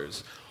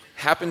voters,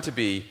 happen to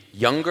be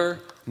younger,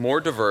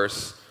 more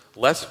diverse,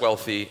 less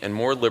wealthy, and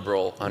more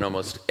liberal on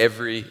almost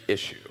every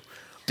issue.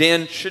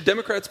 Dan, should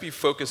Democrats be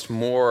focused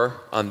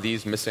more on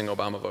these missing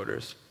Obama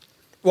voters?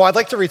 Well, I'd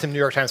like to read some New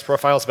York Times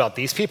profiles about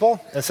these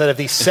people instead of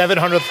the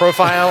 700th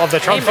profile of the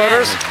Trump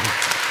voters.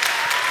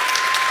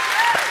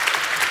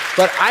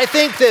 But I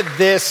think that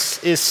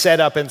this is set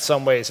up in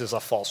some ways as a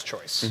false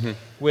choice,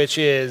 which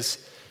is,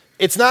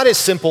 it's not as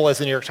simple as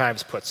the New York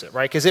Times puts it,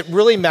 right? Because it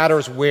really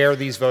matters where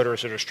these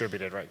voters are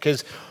distributed, right?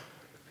 Because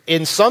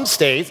in some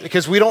states,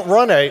 because we don't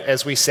run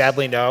as we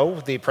sadly know,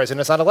 the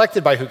president is not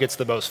elected by who gets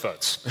the most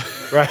votes,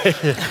 right?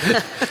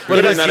 What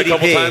about that GDP? a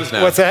couple times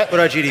now. What's that? What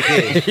about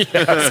GDP?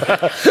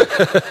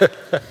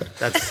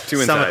 That's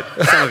Two inside.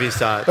 Some of you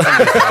saw it. A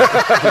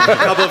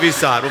couple of you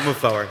saw it. We'll move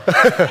forward.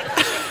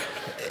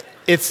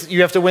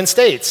 You have to win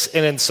states.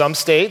 And in some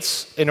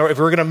states, if we're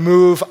going to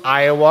move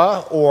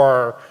Iowa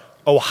or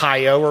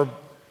Ohio or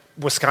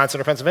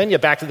Wisconsin or Pennsylvania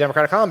back to the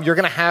Democratic column, you're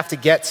going to have to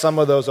get some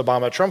of those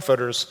Obama-Trump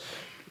voters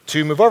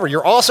to move over.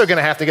 You're also going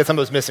to have to get some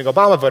of those missing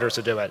Obama voters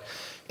to do it.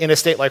 In a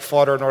state like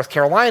Florida or North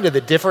Carolina,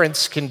 the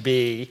difference can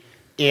be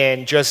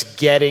in just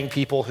getting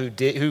people who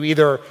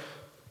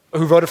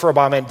voted for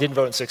Obama and didn't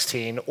vote in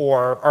 2016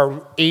 or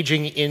are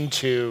aging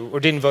into or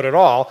didn't vote at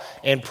all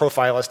and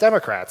profile as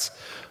Democrats.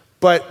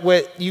 But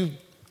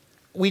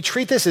we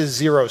treat this as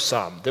zero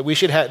sum,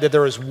 that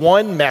there is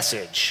one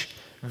message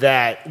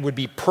that would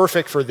be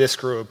perfect for this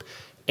group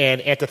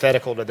and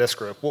antithetical to this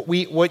group.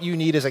 What you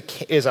need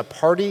is a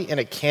party and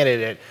a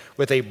candidate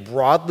with a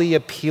broadly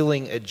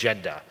appealing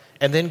agenda,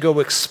 and then go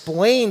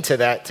explain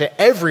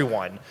to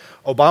everyone,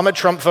 Obama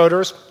Trump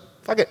voters,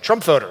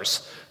 Trump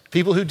voters,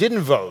 people who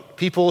didn't vote,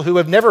 people who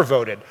have never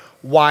voted,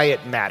 why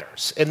it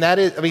matters. And that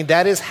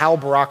is how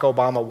Barack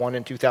Obama won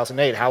in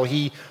 2008. How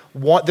he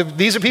won.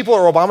 These are people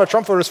who are Obama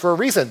Trump voters for a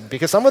reason,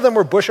 because some of them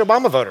were Bush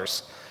Obama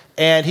voters,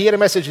 and he had a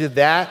message to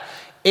that,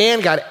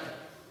 and got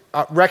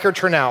record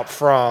turnout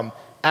from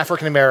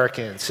African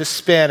Americans,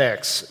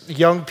 Hispanics,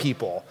 young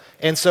people.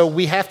 And so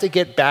we have to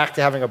get back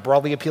to having a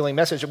broadly appealing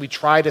message that we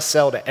try to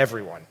sell to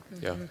everyone.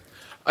 Yeah.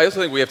 I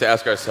also think we have to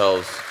ask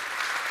ourselves,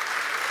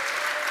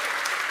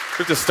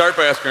 we have to start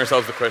by asking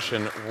ourselves the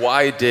question,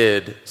 why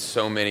did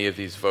so many of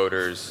these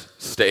voters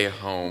stay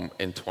home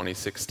in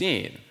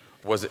 2016?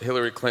 Was it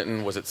Hillary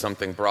Clinton? Was it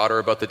something broader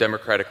about the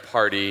Democratic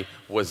Party?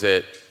 Was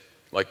it,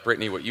 like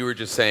Brittany, what you were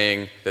just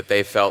saying, that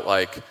they felt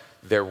like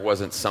there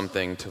wasn't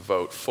something to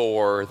vote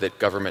for, that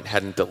government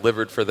hadn't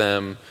delivered for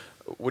them?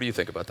 What do you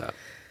think about that?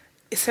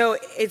 So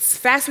it's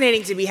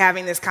fascinating to be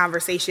having this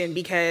conversation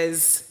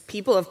because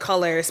people of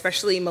color,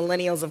 especially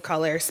millennials of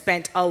color,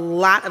 spent a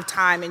lot of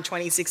time in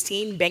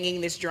 2016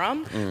 banging this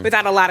drum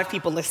without a lot of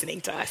people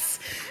listening to us.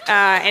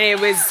 And it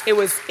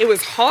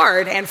was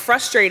hard and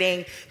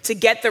frustrating to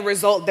get the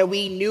result that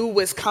we knew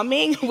was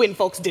coming when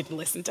folks didn't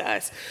listen to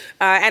us.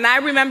 And I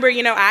remember,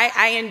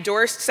 I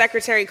endorsed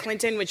Secretary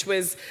Clinton, which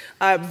was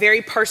a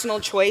very personal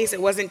choice.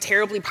 It wasn't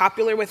terribly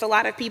popular with a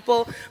lot of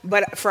people,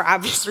 but for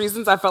obvious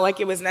reasons, I felt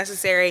like it was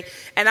necessary.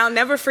 And I'll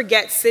never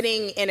forget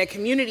sitting in a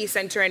community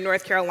center in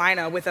North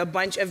Carolina with a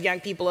bunch of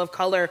young people of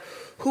color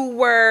who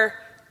were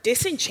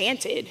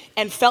disenchanted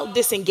and felt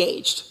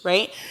disengaged,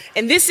 right?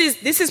 And this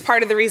is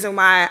part of the reason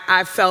why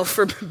I fell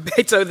for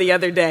Beto the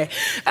other day.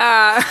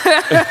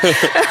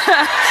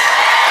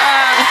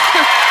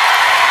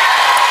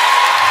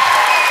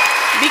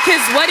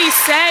 Because what he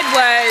said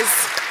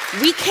was,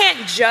 we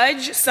can't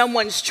judge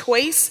someone's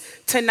choice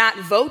to not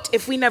vote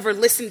if we never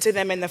listened to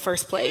them in the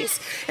first place.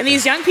 And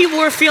these young people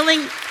were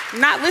feeling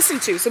not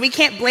listened to, so we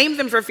can't blame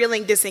them for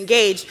feeling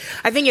disengaged.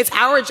 I think it's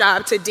our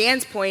job, to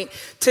Dan's point,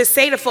 to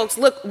say to folks,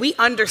 look, we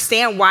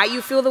understand why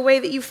you feel the way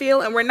that you feel,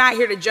 and we're not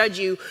here to judge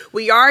you.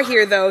 We are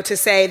here, though, to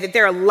say that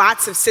there are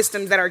lots of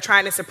systems that are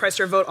trying to suppress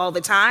your vote all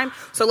the time,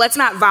 so let's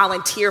not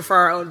volunteer for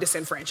our own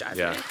disenfranchisement.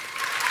 Yeah.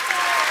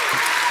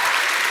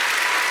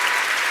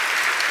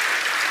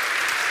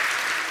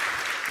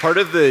 Part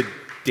of the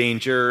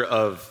danger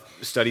of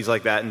studies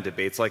like that and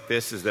debates like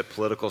this is that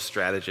political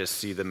strategists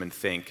see them and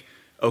think,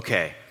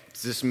 okay,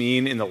 does this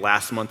mean in the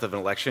last month of an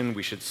election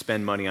we should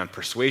spend money on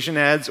persuasion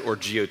ads or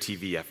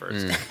GOTV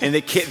efforts? And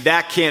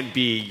that can't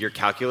be your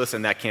calculus,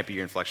 and that can't be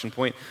your inflection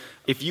point.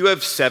 If you have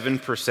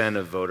 7%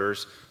 of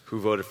voters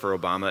who voted for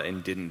Obama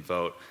and didn't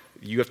vote,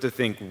 you have to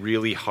think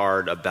really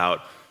hard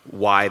about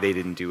why they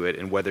didn't do it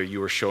and whether you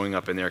were showing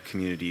up in their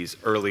communities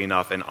early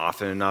enough and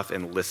often enough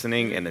and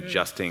listening and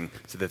adjusting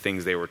to the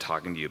things they were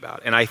talking to you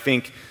about. And I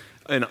think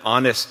an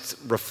honest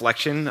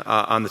reflection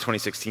on the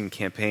 2016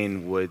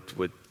 campaign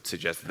would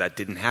suggest that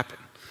didn't happen.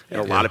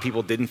 And a lot of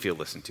people didn't feel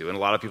listened to, and a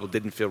lot of people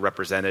didn't feel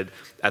represented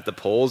at the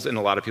polls, and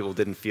a lot of people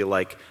didn't feel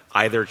like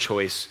either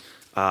choice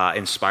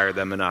inspired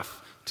them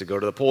enough to go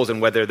to the polls,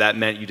 and whether that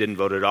meant you didn't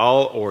vote at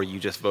all or you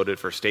just voted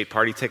for state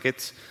party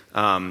tickets.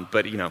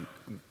 But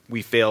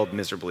we failed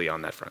miserably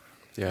on that front.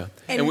 Yeah,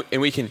 and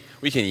we can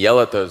yell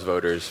at those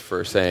voters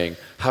for saying,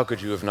 how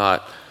could you have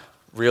not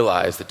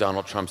realize that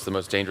Donald Trump's the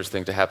most dangerous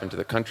thing to happen to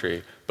the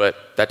country, but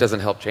that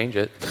doesn't help change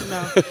it.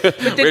 No.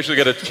 We actually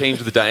got to change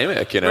the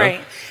dynamic,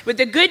 Right. But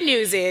the good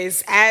news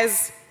is,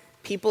 as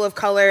people of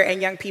color and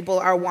young people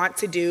are wont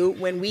to do,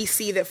 when we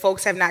see that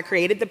folks have not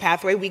created the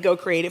pathway, we go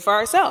create it for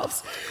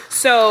ourselves.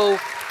 So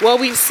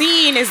what we've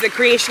seen is the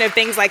creation of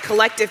things like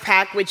Collective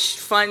PAC, which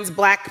funds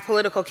black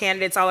political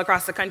candidates all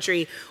across the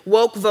country,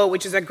 Woke Vote,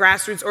 which is a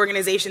grassroots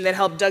organization that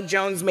helped Doug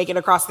Jones make it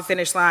across the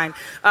finish line.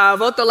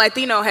 Voto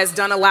Latino has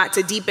done a lot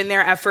to deepen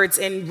their efforts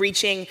in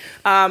reaching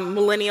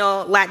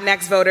millennial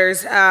Latinx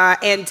voters,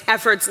 and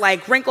efforts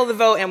like Wrinkle the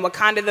Vote and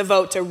Wakanda the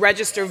Vote to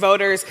register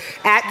voters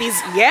at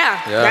these,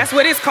 that's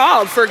what it's called.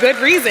 For good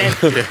reason,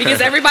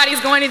 because everybody's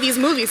going to these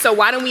movies. So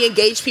why don't we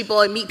engage people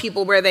and meet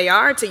people where they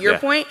are, to your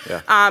point?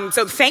 Yeah.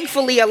 So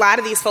thankfully, a lot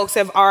of these folks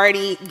have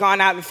already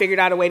gone out and figured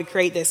out a way to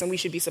create this, and we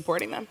should be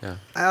supporting them. Yeah.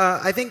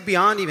 I think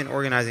beyond even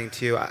organizing,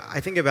 too, I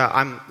think about,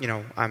 I'm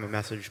a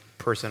message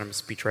person, I'm a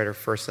speechwriter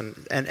first,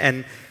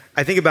 and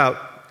I think about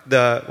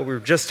what we were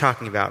just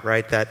talking about,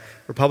 right, that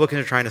Republicans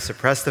are trying to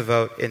suppress the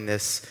vote in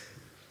this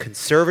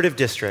conservative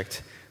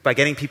district by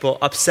getting people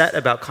upset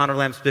about Conor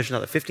Lamb's position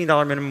on the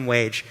 $15 minimum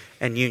wage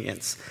and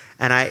unions.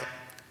 And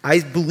I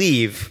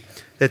believe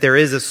that there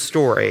is a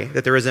story,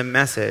 that there is a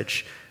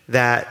message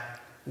that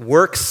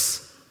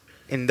works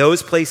in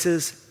those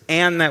places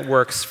and that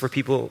works for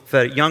people,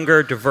 for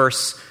younger,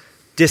 diverse,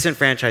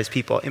 disenfranchised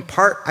people. In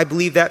part, I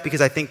believe that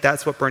because I think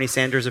that's what Bernie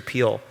Sanders'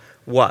 appeal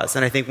was.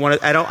 And I think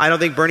I don't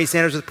think Bernie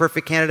Sanders was a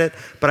perfect candidate,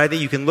 but I think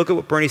you can look at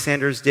what Bernie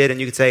Sanders did and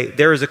you could say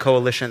there is a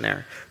coalition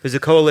there. There's a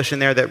coalition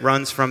there that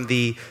runs from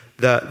the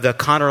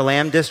Conor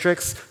Lamb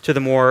districts to the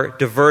more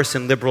diverse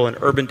and liberal and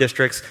urban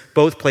districts,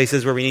 both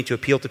places where we need to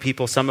appeal to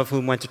people, some of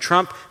whom went to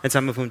Trump and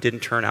some of whom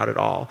didn't turn out at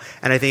all.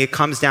 And I think it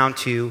comes down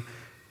to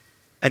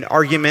an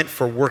argument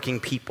for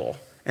working people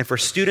and for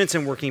students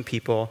and working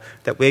people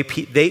that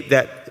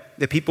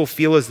people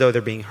feel as though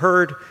they're being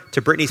heard,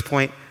 to Brittany's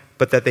point,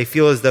 but that they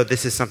feel as though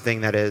this is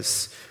something that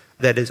is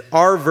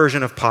our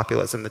version of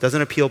populism, that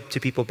doesn't appeal to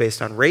people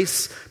based on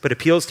race, but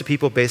appeals to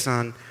people based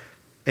on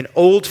an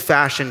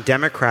old-fashioned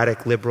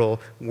democratic, liberal,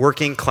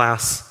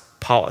 working-class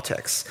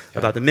politics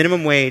about the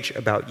minimum wage,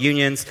 about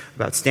unions,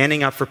 about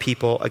standing up for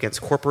people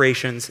against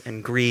corporations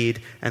and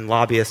greed and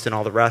lobbyists and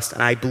all the rest.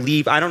 And I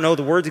don't know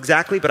the words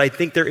exactly, but I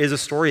think there is a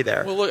story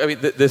there. Well, look, I mean,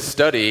 this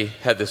study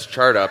had this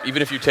chart up.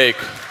 Even if you take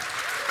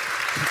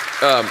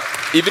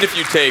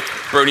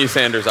Bernie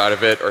Sanders out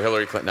of it or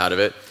Hillary Clinton out of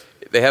it,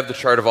 they have the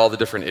chart of all the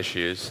different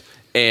issues.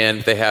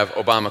 And they have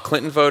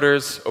Obama-Clinton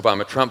voters,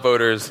 Obama-Trump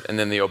voters, and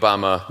then the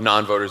Obama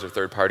non-voters or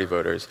third-party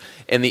voters.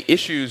 And the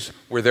issues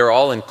where they're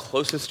all in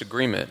closest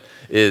agreement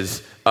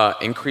is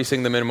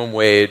increasing the minimum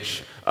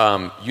wage,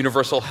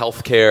 universal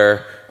health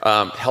care,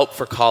 help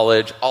for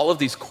college, all of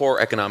these core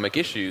economic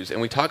issues.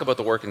 And we talk about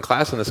the working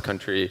class in this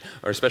country,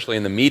 or especially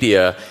in the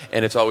media,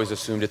 and it's always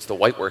assumed it's the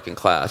white working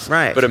class.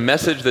 Right. But a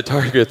message that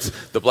targets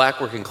the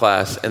black working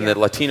class and the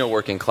Latino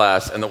working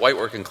class and the white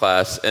working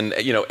class and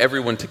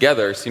everyone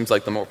together seems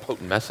like the more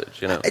potent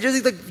message. I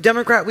just think the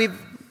Democrat, we've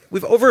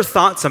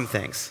overthought some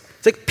things.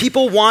 It's like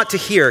people want to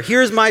hear,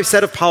 here's my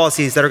set of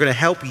policies that are going to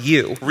help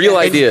you. Real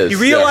ideas.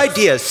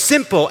 Ideas,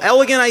 simple,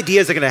 elegant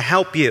ideas that are going to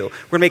help you. We're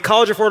going to make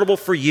college affordable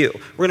for you.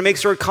 We're going to make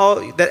sure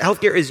that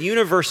healthcare is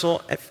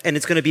universal and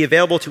it's going to be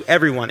available to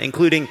everyone,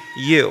 including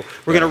you.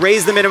 We're going to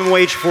raise the minimum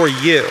wage for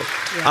you.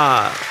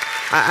 Yeah.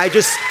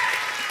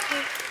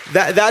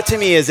 That to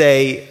me is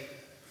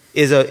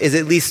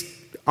at least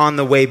on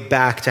the way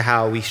back to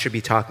how we should be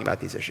talking about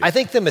these issues. I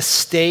think the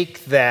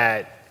mistake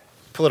that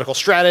political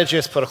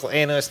strategists, political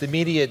analysts, the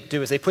media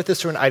do is they put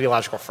this through an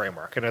ideological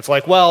framework. And it's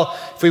like, well,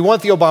 if we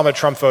want the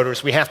Obama-Trump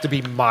voters, we have to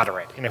be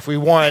moderate. And if we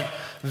want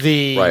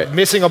the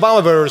missing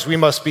Obama voters, we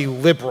must be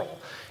liberal.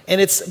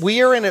 And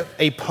we are in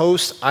a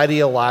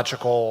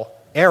post-ideological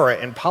era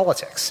in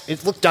politics.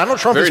 Look, Donald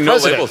Trump is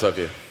president. Very no labels of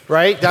you.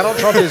 Right? Donald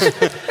Trump is...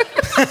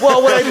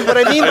 Well, what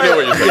I mean by... I know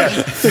what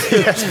you're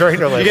saying. Yes, very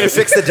no labels. You're going to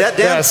fix the debt,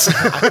 Dan? Yes.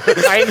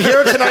 I'm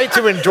here tonight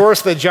to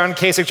endorse the John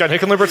Kasich, John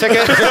Hickenlooper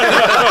ticket.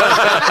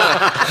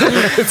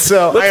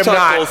 So Let's I am talk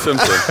not. Cole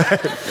Simpson.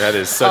 That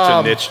is such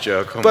a niche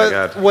joke. Oh, my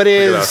God. What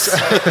is...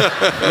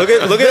 Look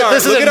at our...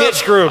 This is a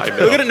niche group.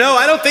 No,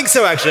 I don't think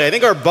so, actually. I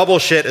think our bubble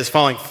shit is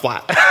falling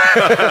flat.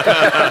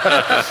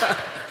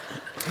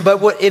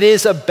 But what it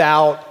is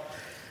about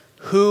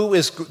who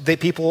is that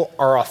people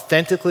are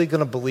authentically going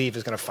to believe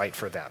is going to fight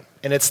for them.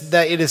 And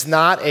it is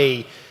not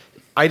a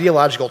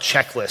ideological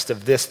checklist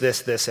of this,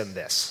 and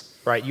this,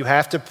 right? You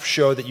have to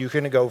show that you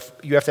have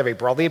to have a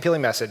broadly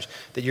appealing message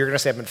that you're going to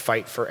stand up and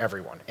fight for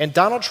everyone. And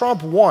Donald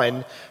Trump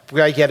won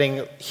by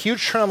getting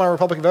huge turnout among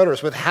Republican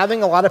voters with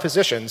having a lot of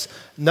positions,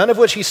 none of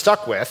which he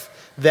stuck with,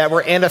 that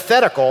were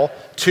antithetical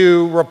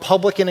to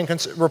Republican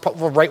and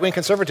right-wing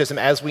conservatism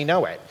as we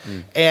know it.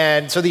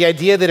 And so the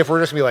idea that if we're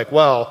just going to be like,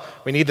 well,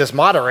 we need this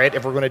moderate,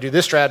 if we're going to do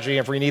this strategy,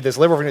 if we need this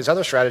liberal, if we need this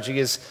other strategy,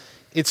 it's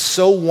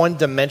so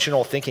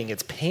one-dimensional thinking.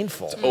 It's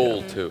painful. It's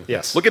old, too.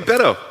 Yes. Look at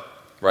Beto.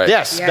 Right.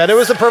 Yes, Beto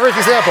is a perfect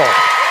example.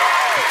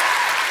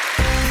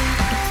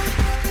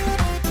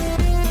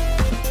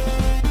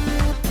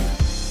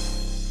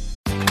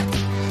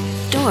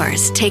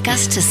 doors take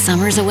us to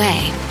summers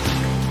away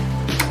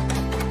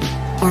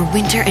or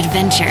winter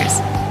adventures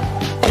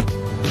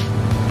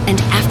and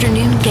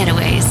afternoon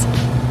getaways.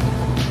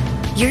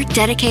 Your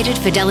dedicated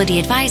Fidelity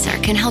advisor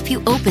can help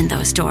you open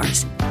those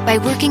doors by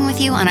working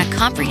with you on a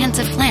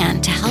comprehensive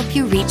plan to help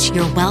you reach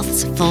your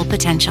wealth's full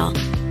potential.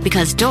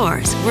 Because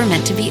doors were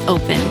meant to be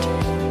opened.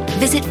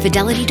 Visit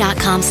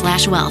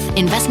fidelity.com/wealth.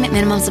 Investment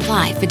minimum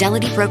supply.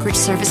 Fidelity Brokerage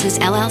Services,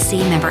 LLC,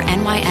 member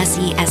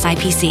NYSE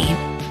SIPC.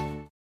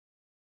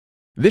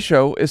 This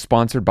show is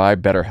sponsored by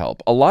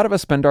BetterHelp. A lot of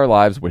us spend our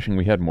lives wishing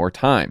we had more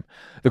time.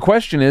 The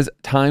question is,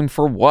 time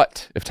for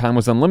what? If time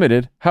was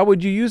unlimited, how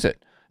would you use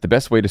it? The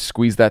best way to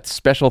squeeze that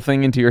special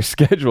thing into your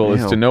schedule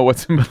is to know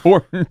what's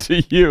important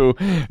to you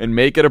and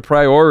make it a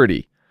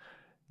priority.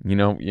 You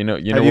know. Have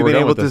you been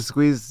able to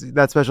squeeze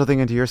that special thing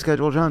into your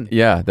schedule, John?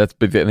 Yeah, I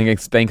think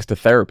it's thanks to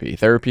therapy.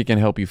 Therapy can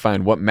help you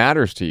find what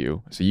matters to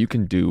you so you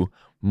can do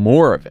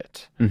more of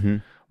it. Mm-hmm.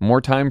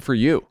 More time for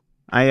you.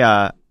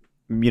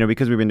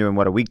 Because we've been doing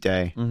a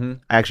weekday, I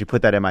actually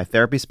put that in my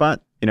therapy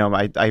spot.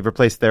 I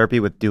replaced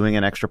therapy with doing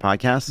an extra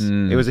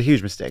podcast. It was a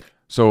huge mistake.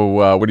 So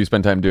what do you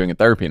spend time doing at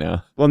therapy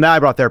now? Well, now I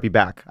brought therapy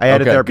back. I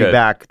added therapy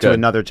back to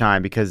another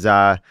time because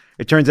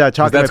it turns out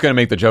talking. That's going to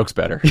make the jokes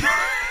better.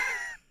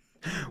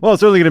 Well, it's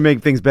certainly going to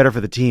make things better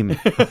for the team.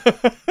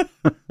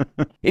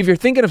 If you're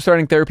thinking of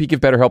starting therapy, give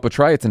BetterHelp a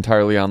try. It's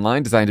entirely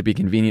online, designed to be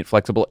convenient,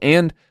 flexible,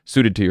 and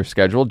suited to your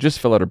schedule. Just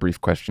fill out a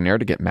brief questionnaire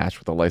to get matched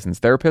with a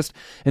licensed therapist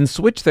and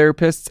switch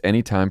therapists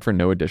anytime for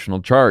no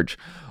additional charge.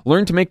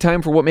 Learn to make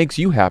time for what makes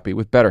you happy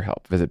with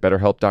BetterHelp. Visit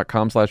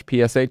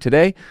BetterHelp.com/PSA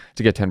today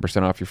to get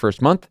 10% off your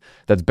first month.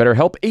 That's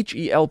BetterHelp,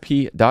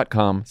 HELP.com/PSA.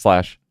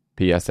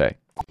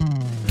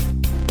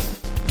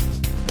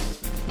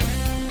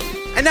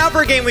 And now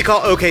for a game we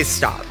call OK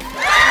Stop.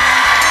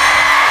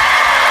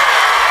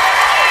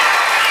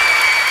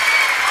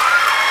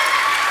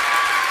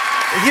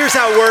 Here's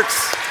how it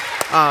works.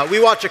 We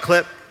watch a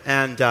clip,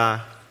 and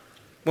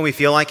when we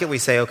feel like it, we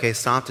say OK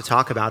Stop to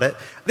talk about it.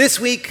 This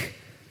week,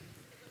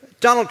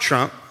 Donald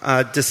Trump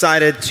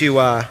decided to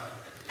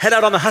head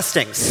out on the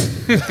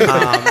hustings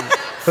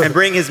and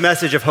bring his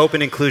message of hope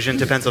and inclusion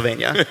to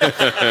Pennsylvania.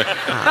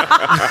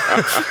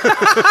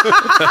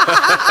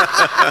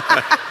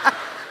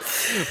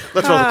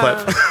 Let's roll the clip.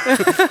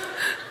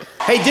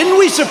 Hey, didn't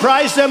we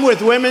surprise them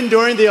with women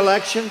during the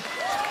election?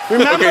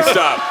 Remember? Okay,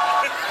 stop.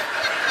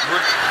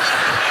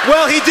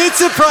 Well, he did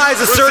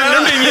surprise a certain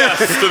number. Yes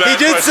to that He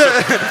did.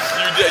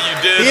 you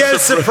did. He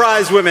has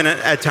surprised women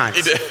at times.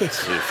 He did.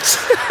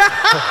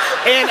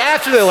 And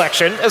after the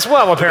election as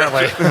well,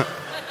 apparently.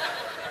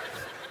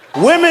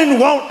 Women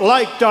won't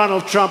like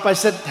Donald Trump. I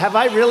said, have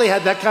I really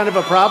had that kind of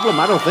a problem?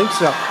 I don't think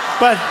so.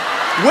 But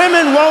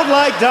women won't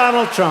like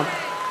Donald Trump.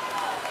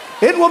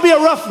 It will be a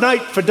rough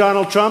night for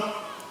Donald Trump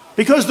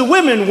because the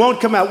women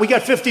won't come out. We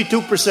got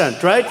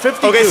 52%, right?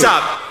 52. Okay,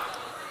 stop.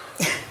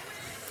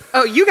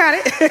 Oh, you got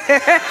it.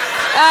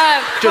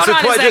 Just hold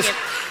on a second.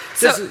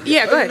 Just,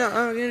 yeah, go ahead.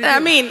 I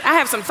mean, I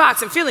have some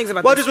thoughts and feelings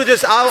about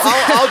this.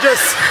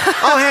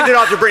 I'll hand it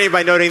off to Brittany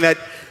by noting that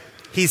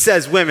he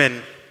says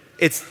women.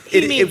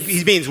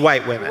 He means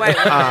white women.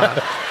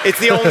 It's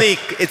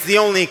the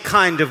only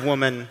kind of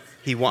woman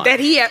he won. That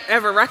he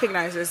ever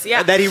recognizes,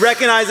 yeah. That he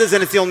recognizes,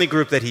 and it's the only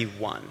group that he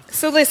won.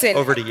 So listen.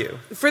 Over to you.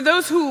 For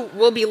those who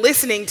will be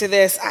listening to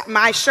this,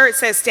 my shirt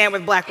says Stand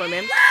With Black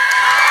Women.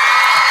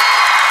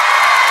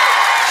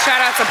 Shout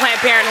out to Planned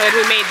Parenthood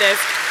who made this.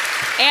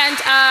 And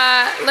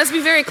let's be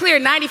very clear,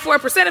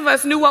 94% of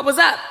us knew what was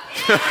up.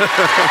 So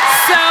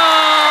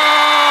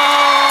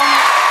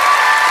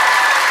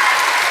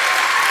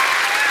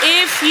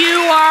if you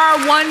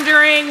are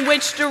wondering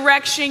which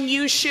direction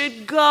you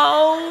should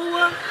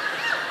go,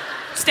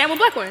 stand with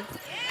Black women.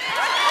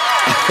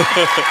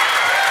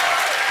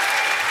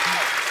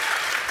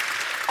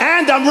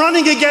 And I'm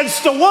running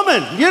against a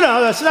woman.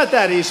 That's not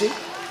that easy.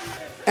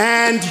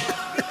 And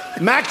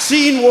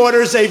Maxine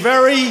Waters, a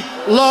very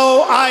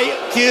low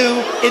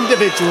IQ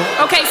individual.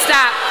 Okay,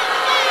 stop.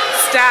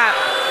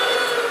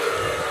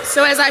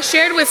 So as I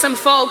shared with some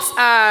folks,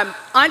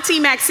 Auntie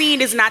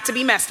Maxine is not to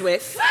be messed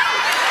with.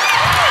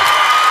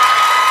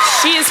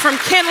 She is from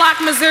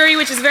Kinloch, Missouri,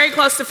 which is very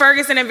close to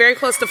Ferguson and very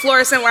close to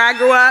Florissant, where I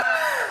grew up.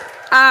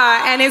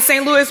 And in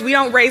St. Louis, we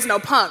don't raise no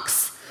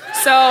punks.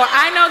 So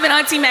I know that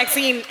Auntie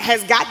Maxine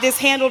has got this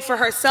handled for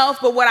herself,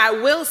 but what I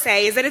will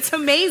say is that it's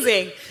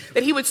amazing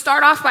that he would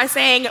start off by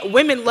saying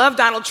women love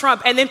Donald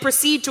Trump and then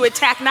proceed to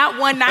attack not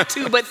one, not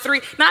two, but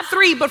three,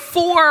 but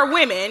four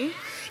women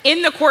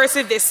in the course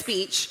of this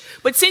speech.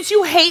 But since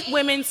you hate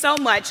women so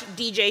much,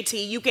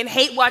 DJT, you can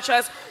hate watch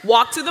us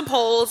walk to the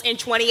polls in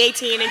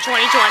 2018 and 2020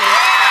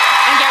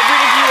 and get rid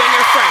of you and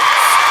your friends.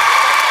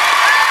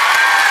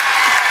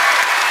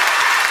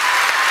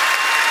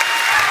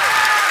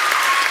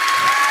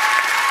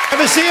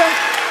 Ever see her?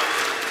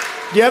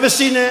 You ever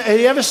seen her? Have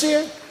you ever seen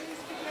her?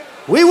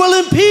 We will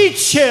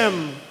impeach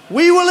him.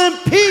 We will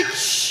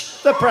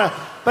impeach the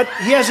president. But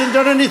he hasn't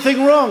done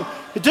anything wrong.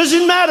 It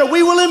doesn't matter.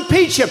 We will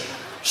impeach him.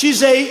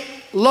 She's a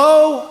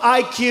low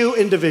IQ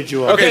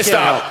individual. Okay,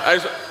 stop.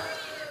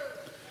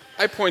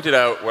 I pointed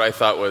out what I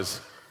thought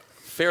was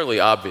fairly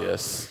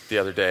obvious the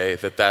other day,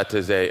 that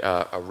is a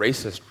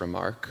racist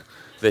remark,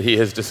 that he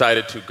has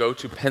decided to go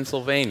to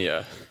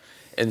Pennsylvania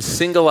and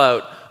single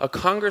out a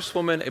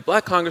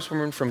black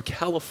congresswoman from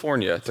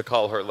California to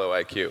call her low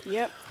IQ.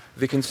 Yep.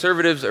 The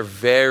conservatives are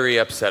very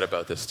upset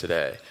about this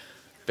today.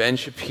 Ben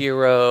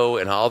Shapiro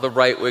and all the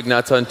right-wing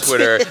nuts on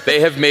Twitter, they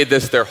have made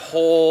this their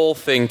whole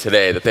thing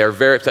today, that they are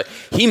very upset.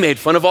 He made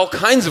fun of all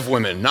kinds of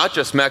women, not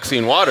just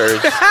Maxine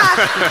Waters.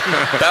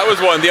 That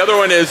was one. The other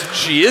one is,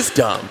 she is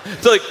dumb.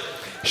 So,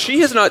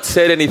 she has not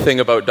said anything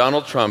about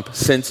Donald Trump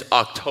since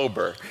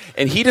October.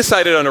 And he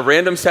decided on a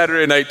random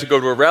Saturday night to go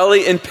to a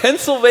rally in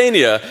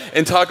Pennsylvania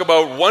and talk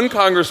about one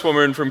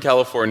congresswoman from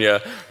California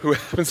who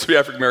happens to be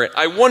African-American.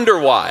 I wonder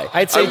why.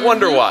 I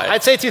wonder why.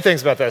 I'd say two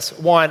things about this.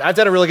 One, I've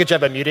done a really good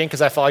job at muting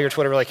because I follow your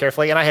Twitter really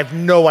carefully, and I have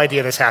no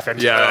idea this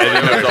happened. Yeah, I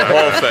think that's the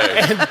whole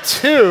thing. And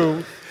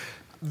two,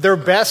 their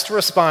best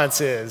response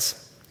is,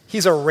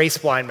 he's a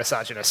race-blind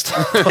misogynist.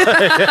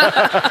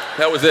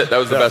 That was it. That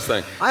was the best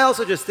thing. I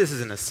also this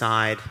is an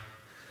aside,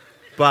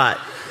 but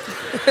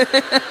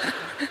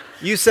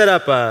you set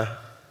up a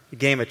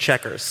game of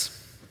checkers,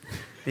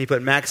 and you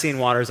put Maxine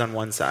Waters on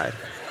one side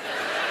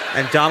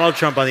and Donald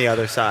Trump on the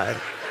other side,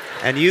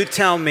 and you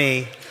tell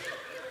me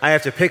I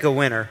have to pick a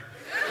winner.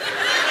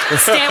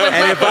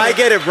 And if I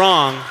get it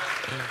wrong,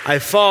 I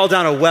fall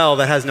down a well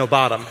that has no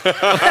bottom.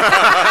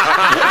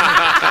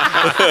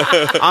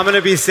 I'm going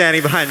to be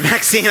standing behind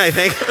Maxine, I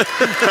think.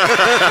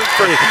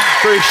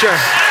 pretty sure.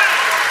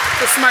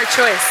 It's a smart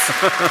choice.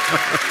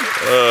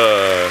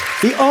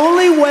 The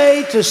only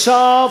way to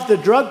solve the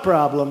drug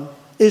problem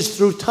is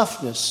through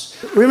toughness.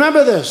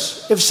 Remember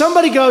this. If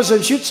somebody goes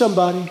and shoots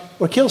somebody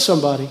or kills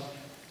somebody,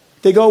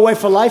 they go away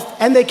for life,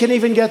 and they can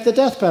even get the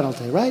death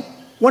penalty, right?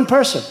 One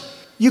person.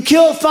 You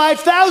kill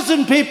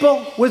 5,000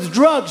 people with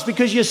drugs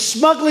because you're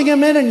smuggling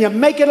them in and you're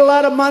making a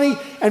lot of money,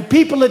 and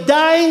people are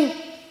dying,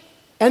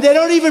 and they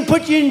don't even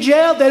put you in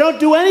jail. They don't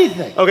do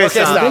anything. Okay,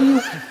 stop.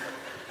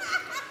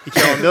 You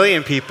kill 1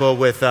 million people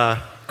with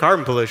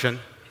carbon pollution.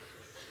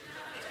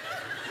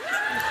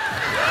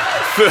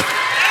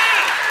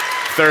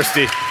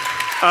 Thirsty.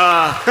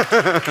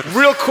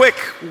 Real quick,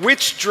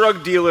 which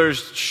drug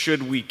dealers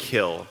should we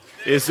kill?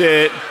 Is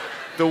it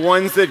the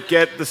ones that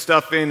get the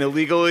stuff in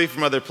illegally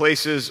from other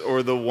places,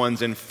 or the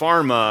ones in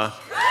pharma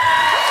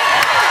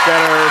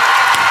that are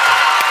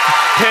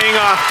paying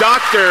off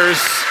doctors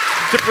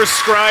to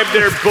prescribe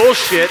their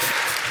bullshit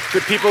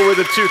to people with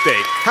a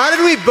toothache? How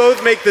did we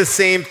both make the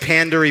same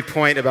pandery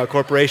point about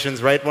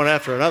corporations right one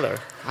after another?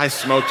 I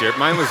smoked it.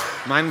 Mine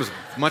was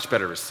much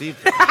better received.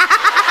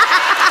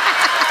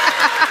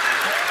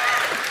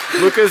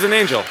 Luca's an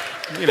angel,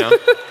 you know.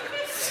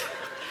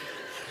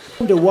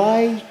 Wonder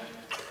why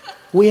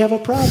we have a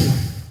problem.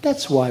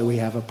 That's why we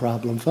have a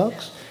problem,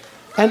 folks.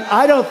 And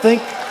I don't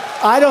think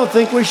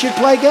we should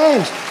play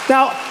games.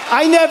 Now,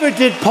 I never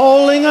did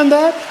polling on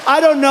that. I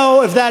don't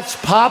know if that's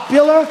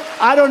popular.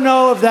 I don't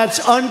know if that's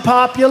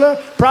unpopular.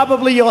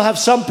 Probably you'll have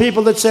some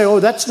people that say, oh,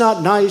 that's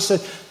not nice.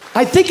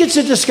 I think it's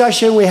a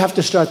discussion we have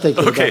to start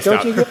thinking about.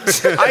 Stop. Don't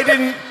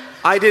you?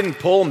 I didn't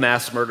poll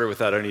mass murder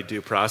without any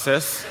due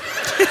process.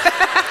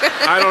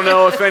 I don't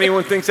know if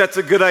anyone thinks that's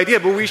a good idea,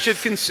 but we should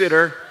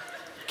consider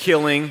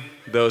killing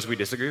those we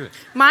disagree with.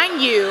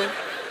 Mind you,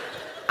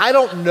 I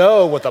don't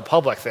know what the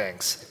public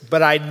thinks,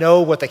 but I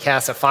know what the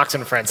cast of Fox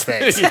and Friends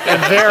thinks,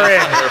 and they're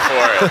in.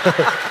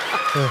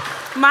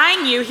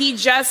 Mind you, he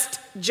just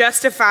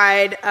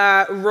justified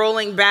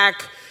rolling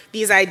back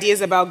these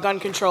ideas about gun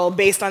control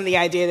based on the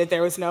idea that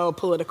there was no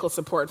political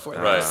support for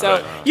them. Right,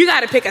 so you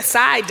got to pick a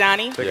side,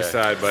 Donnie. Pick a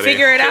side, buddy.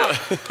 Figure it out.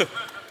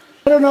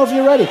 I don't know if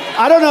you're ready.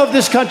 I don't know if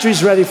this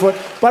country's ready for it.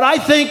 But I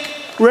think,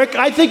 Rick,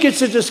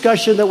 it's a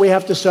discussion that we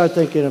have to start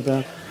thinking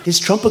about. Is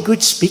Trump a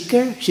good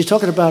speaker? She's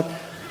talking about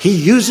he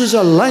uses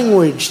a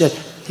language that,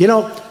 you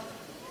know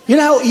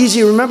how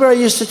easy, remember I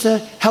used to tell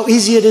how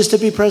easy it is to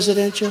be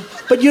presidential?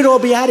 But you'd all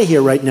be out of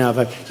here right now.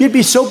 You'd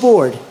be so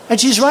bored. And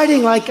she's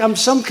writing like I'm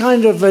some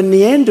kind of a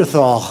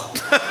Neanderthal.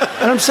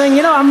 And I'm saying,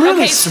 I'm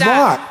really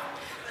smart.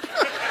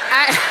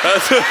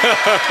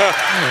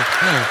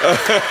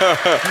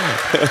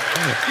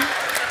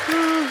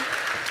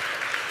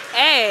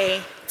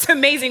 A, it's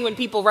amazing when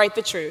people write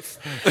the truth.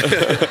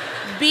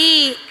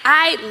 B,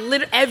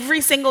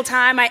 every single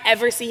time I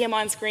ever see him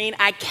on screen,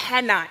 I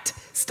cannot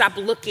stop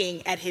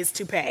looking at his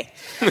toupee.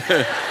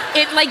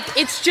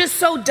 It's just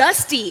so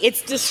dusty.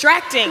 It's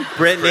distracting.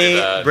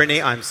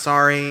 Brittany, I'm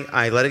sorry.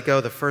 I let it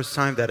go the first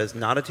time. That is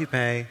not a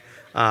toupee.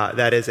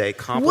 That is a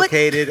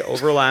complicated,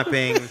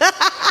 overlapping...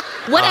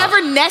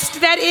 Whatever nest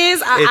that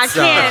is, I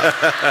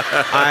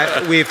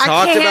can't. We've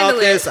talked about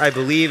this. I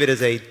believe it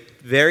is a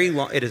very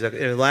long. It is an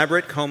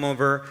elaborate comb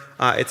over.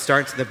 It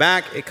starts in the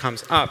back. It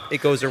comes up. It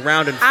goes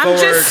around and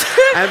forward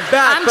and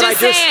back. I'm just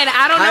saying.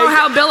 I don't know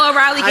how Bill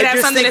O'Reilly could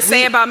have something to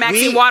say about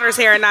Maxine Waters'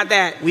 hair and not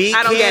that. We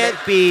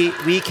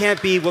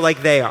can't be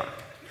like they are.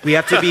 We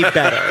have to be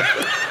better.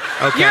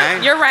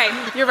 Okay. You're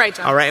right. You're right,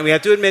 John. All right, and we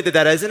have to admit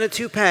that isn't a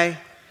toupee.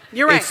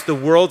 You're right. It's the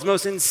world's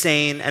most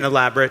insane and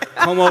elaborate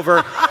comb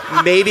over,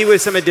 maybe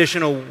with some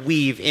additional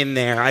weave in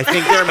there. I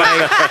think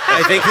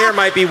hair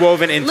might be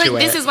woven into it.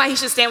 Look, this is why he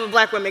should stand with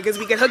black women, because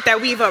we can hook that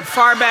weave up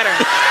far better.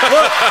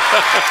 Look,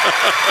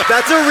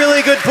 that's a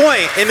really good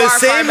point.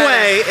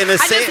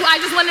 I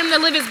just want him to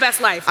live his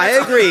best life. I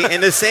agree.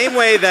 In the same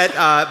way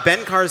that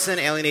Ben Carson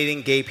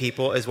alienating gay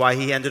people is why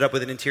he ended up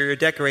with an interior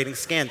decorating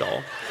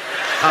scandal.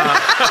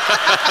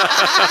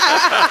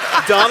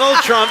 Donald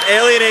Trump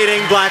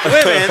alienating black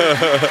women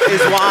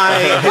is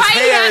why his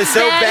hair is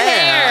so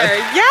bad.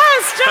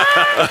 Yes,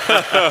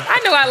 John. I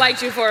know I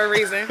liked you for a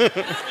reason.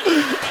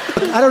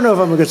 I don't know if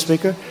I'm a good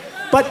speaker.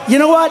 But you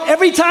know what?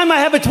 Every time I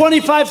have a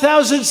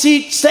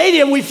 25,000-seat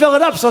stadium, we fill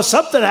it up. So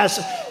something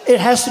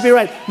has to be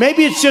right.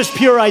 Maybe it's just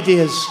pure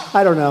ideas.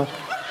 I don't know.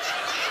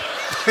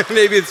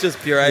 Maybe it's just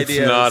pure ideas.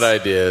 It's not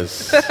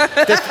ideas. The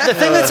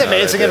thing that's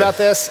amazing about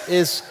this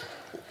is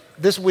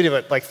we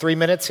have like 3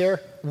 minutes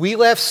here. We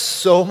left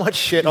so much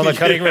shit on the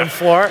cutting room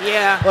floor.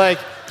 Yeah. Like,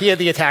 he had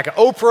the attack of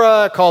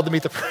Oprah, called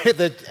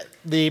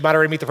the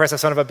moderator meet the press a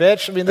son of a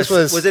bitch. I mean, this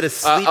was... Was it a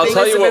sleeping? I'll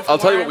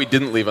tell you what we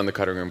didn't leave on the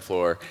cutting room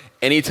floor.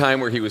 Any time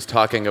where he was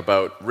talking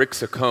about Rick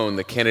Saccone,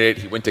 the candidate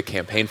he went to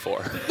campaign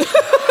for.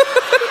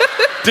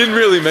 Didn't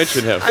really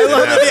mention him. I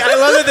love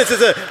that this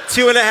is a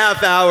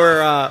 2.5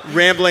 hour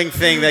rambling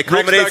thing that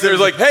culminates in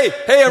like, hey,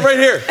 I'm right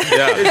here.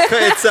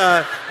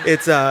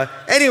 Yeah.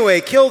 Anyway,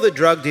 kill the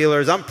drug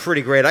dealers. I'm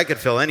pretty great. I could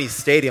fill any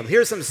stadium.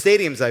 Here's some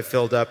stadiums I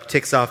filled up.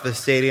 Ticks off the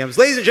stadiums.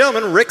 Ladies and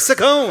gentlemen, Rick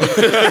Saccone.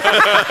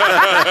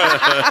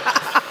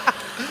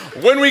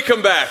 When we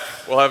come back,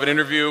 we'll have an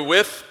interview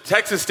with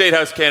Texas State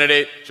House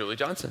candidate Julie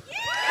Johnson.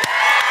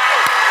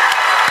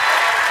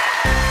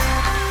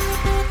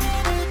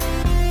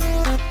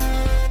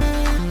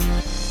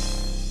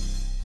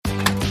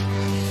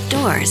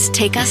 Doors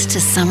take us to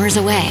summers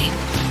away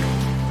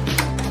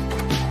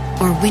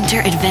or winter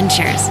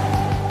adventures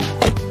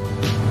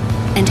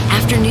and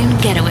afternoon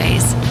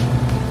getaways.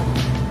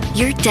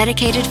 Your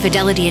dedicated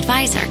Fidelity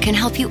advisor can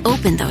help you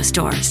open those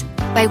doors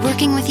by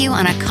working with you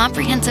on a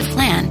comprehensive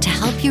plan to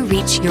help you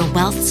reach your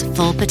wealth's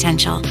full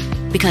potential.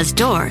 Because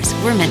doors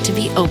were meant to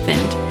be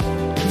opened.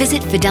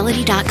 Visit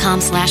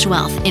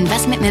fidelity.com/wealth.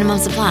 Investment minimum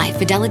supply.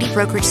 Fidelity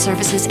Brokerage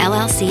Services,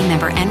 LLC,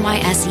 member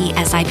NYSE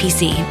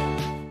SIPC.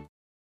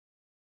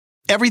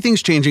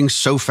 Everything's changing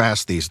so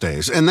fast these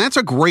days, and that's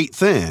a great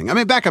thing. I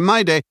mean, back in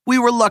my day, we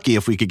were lucky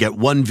if we could get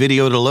one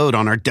video to load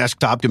on our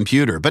desktop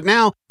computer. But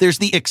now, there's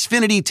the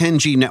Xfinity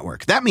 10G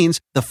network. That means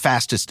the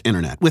fastest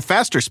internet, with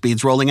faster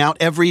speeds rolling out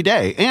every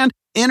day, and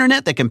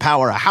internet that can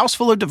power a house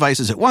full of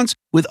devices at once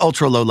with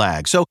ultra-low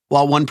lag. So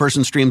while one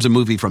person streams a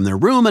movie from their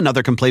room,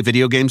 another can play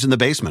video games in the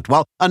basement,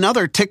 while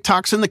another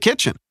TikToks in the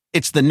kitchen.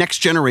 It's the next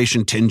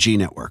generation 10G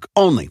network,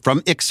 only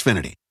from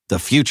Xfinity. The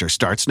future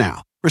starts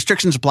now.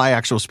 Restrictions apply.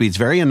 Actual speeds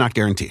vary and not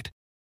guaranteed.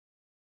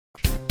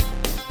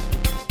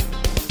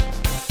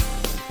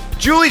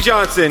 Julie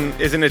Johnson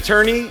is an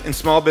attorney and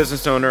small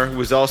business owner who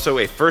is also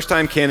a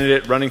first-time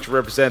candidate running to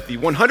represent the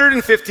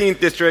 115th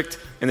District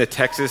in the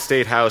Texas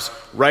State House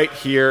right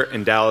here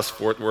in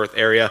Dallas-Fort Worth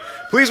area.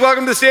 Please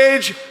welcome to the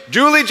stage,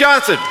 Julie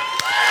Johnson.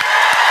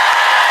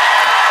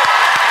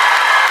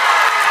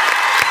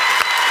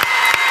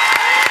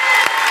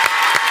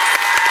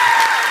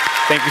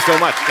 Thank you so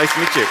much. Nice to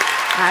meet you.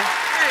 Hi.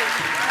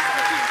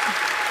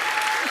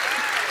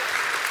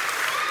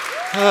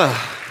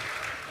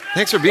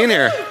 Thanks for being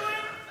here.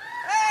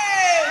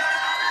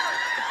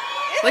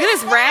 Look at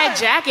this rad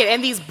jacket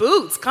and these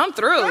boots. Come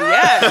through,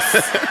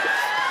 yes.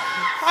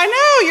 I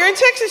know, you're in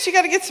Texas, you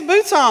got to get some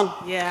boots on.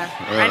 Yeah,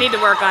 I need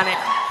to work on it.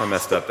 I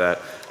messed up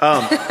that.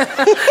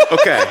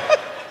 Okay.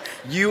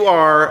 You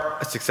are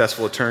a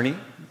successful attorney,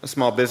 a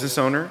small business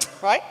owner.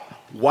 Right.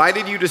 Why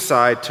did you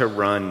decide to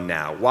run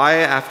now? Why,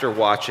 after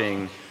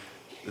watching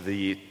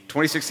the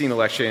 2016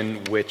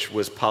 election, which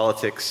was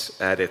politics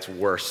at its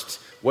worst,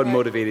 what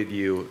motivated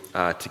you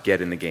to get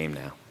in the game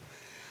now?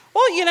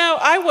 Well, you know,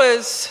 I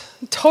was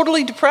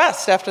totally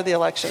depressed after the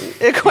election.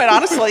 Quite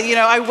honestly, you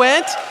know, I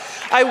went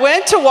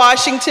to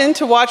Washington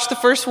to watch the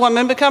first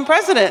woman become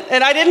president,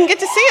 and I didn't get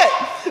to see it.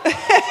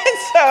 And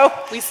so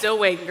we still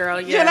waiting, girl.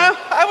 Yeah. You know,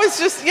 I was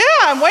just,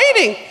 I'm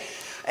waiting.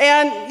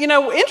 And, you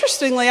know,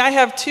 interestingly, I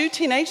have 2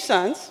 teenage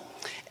sons.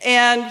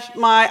 And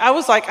I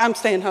was like, I'm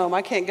staying home.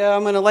 I can't go.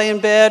 I'm going to lay in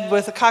bed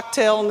with a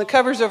cocktail and the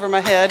covers over my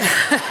head.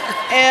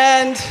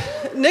 And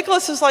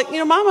Nicholas is like, you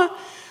know, Mama,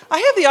 I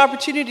have the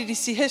opportunity to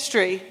see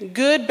history,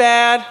 good,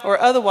 bad, or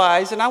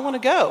otherwise, and I want to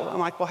go. I'm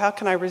like, well, how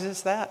can I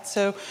resist that?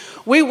 So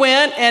we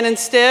went, and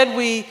instead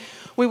we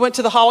went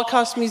to the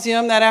Holocaust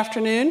Museum that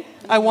afternoon.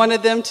 I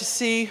wanted them to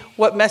see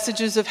what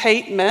messages of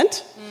hate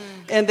meant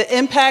and the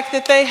impact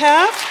that they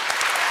have.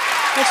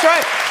 That's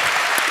right.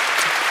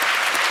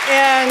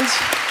 And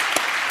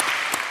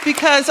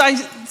because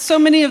so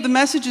many of the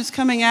messages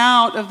coming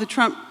out of the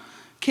Trump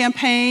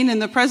campaign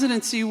and the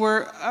presidency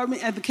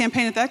at the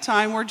campaign at that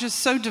time were just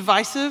so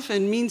divisive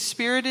and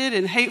mean-spirited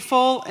and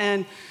hateful,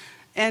 and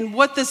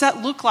what does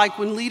that look like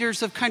when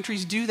leaders of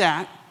countries do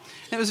that?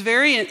 And it was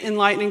very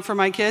enlightening for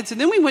my kids.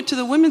 And then we went to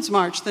the Women's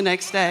March the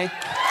next day.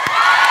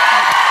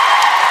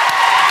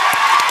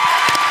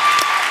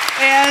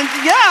 And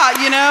yeah,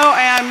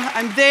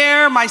 I'm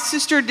there. My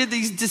sister did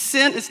these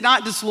Dissent, it's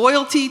not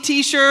disloyalty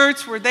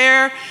t-shirts. We're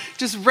there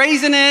just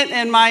raising it,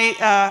 and my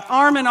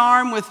arm in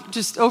arm with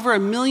just over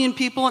 1 million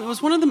people. And it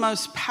was one of the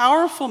most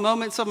powerful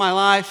moments of my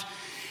life.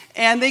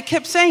 And they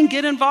kept saying,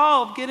 get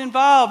involved,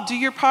 do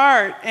your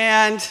part.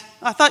 And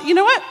I thought, you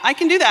know what? I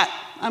can do that.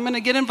 I'm going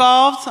to get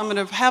involved.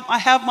 I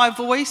have my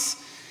voice.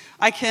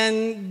 I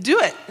can do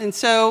it. And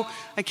so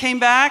I came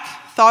back,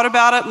 thought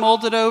about it,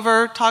 mulled it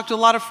over, talked to a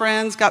lot of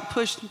friends, got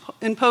pushed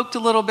and poked a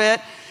little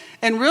bit,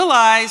 and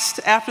realized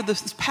after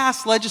this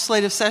past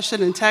legislative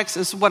session in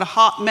Texas what a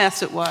hot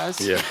mess it was.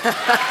 Yeah.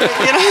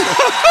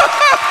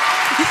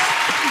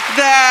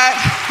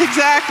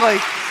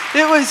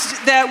 It was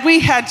that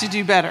we had to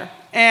do better.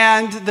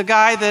 And the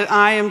guy that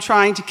I am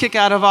trying to kick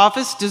out of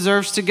office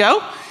deserves to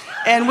go.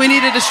 And we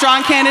needed a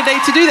strong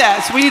candidate to do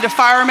that. So we need to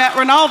fire Matt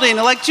Rinaldi and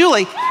elect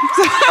Julie.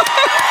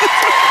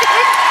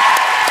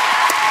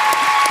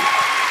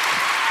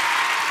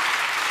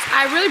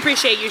 I really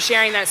appreciate you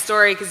sharing that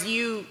story, because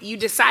you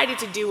decided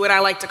to do what I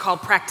like to call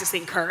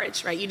practicing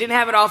courage, right? You didn't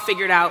have it all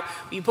figured out.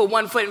 You put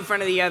one foot in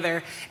front of the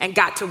other and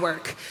got to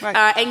work. Right.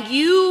 And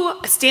you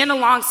stand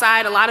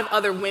alongside a lot of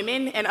other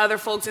women and other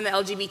folks in the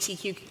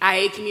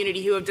LGBTQIA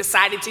community who have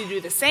decided to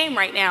do the same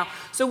right now.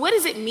 So what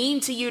does it mean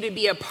to you to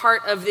be a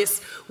part of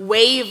this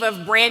wave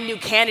of brand new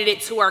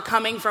candidates who are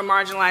coming from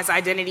marginalized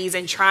identities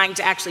and trying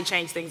to actually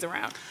change things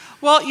around?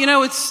 Well,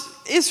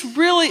 it's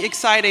really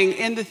exciting.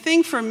 And the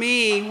thing for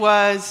me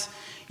was,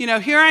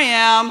 here I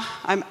am,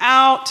 I'm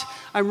out,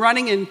 I'm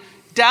running in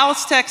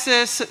Dallas,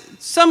 Texas.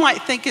 Some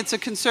might think it's a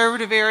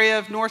conservative area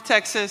of North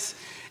Texas.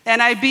 And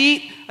I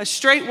beat a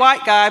straight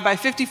white guy by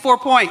 54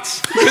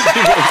 points. Show him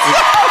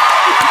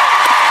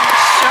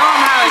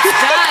how it's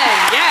done,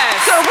 yes.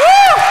 So,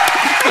 woo!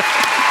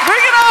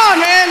 Bring it on,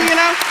 man,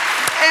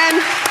 And,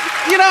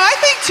 I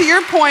think to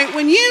your point,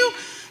 when you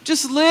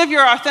just live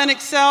your authentic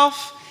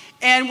self,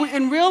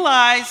 and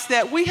realize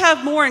that we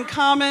have more in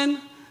common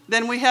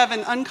than we have in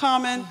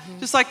uncommon. Mm-hmm.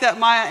 Just like that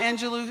Maya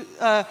Angelou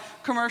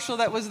commercial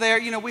that was there.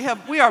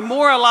 We are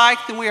more alike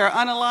than we are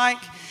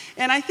unalike.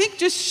 And I think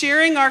just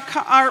sharing our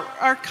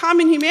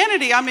common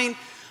humanity. I mean,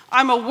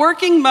 I'm a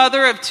working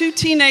mother of 2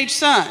 teenage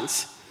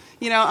sons.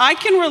 I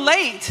can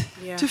relate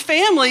to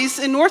families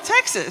in North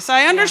Texas.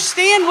 I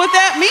understand what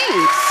that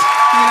means.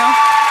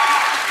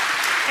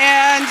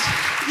 And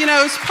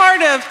as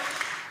part of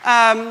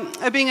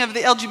being of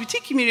the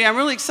LGBT community, I'm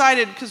really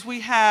excited because we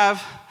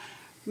have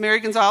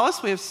Mary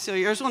Gonzalez, we have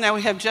Cecilia Ursula, now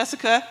we have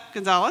Jessica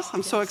Gonzalez.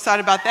 I'm so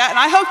excited about that. And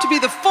I hope to be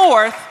the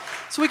 4th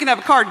so we can have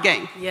a card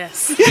game.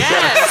 Yes.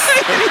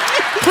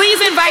 Please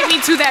invite me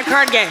to that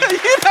card game.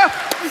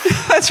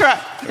 That's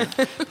right.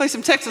 Play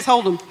some Texas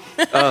Hold'em.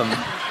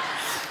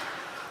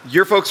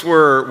 Your folks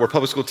were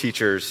public school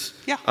teachers.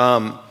 Yeah.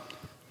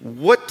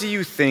 What do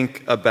you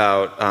think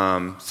about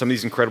some of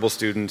these incredible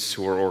students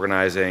who are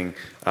organizing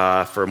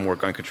for more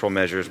gun control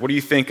measures? What do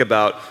you think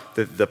about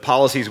the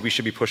policies we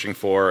should be pushing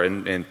for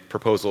and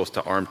proposals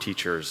to arm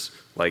teachers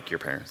like your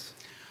parents?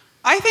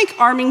 I think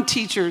arming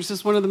teachers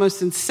is one of the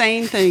most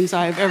insane things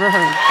I have ever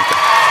heard.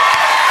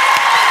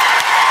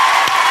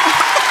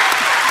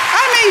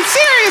 I mean,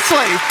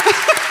 seriously.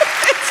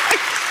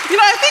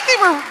 I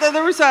think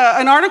there was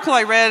an article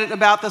I read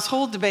about this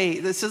whole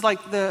debate. This is like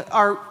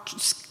our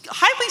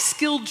highly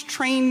skilled,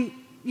 trained,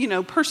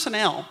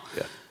 personnel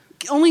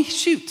only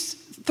shoots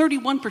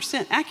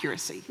 31%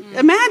 accuracy.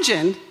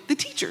 Imagine the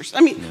teachers.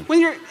 I mean, when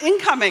you're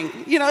incoming,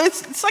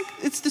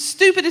 it's the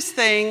stupidest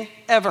thing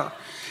ever.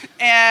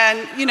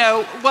 And,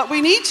 what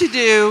we need to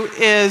do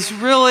is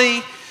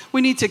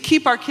we need to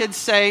keep our kids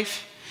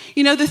safe.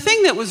 The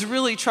thing that was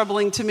really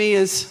troubling to me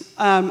is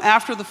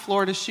after the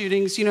Florida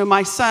shootings,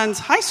 my son's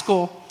high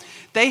school,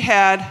 they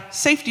had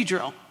safety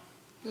drill.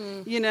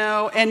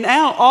 And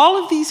now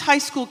all of these high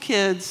school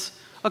kids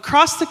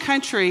across the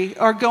country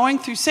are going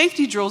through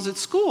safety drills at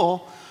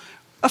school,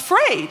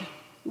 afraid.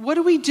 What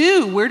do we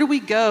do? Where do we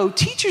go?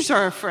 Teachers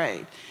are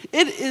afraid.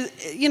 It is,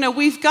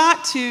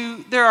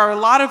 there are a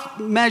lot of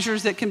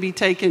measures that can be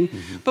taken,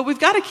 but we've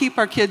got to keep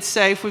our kids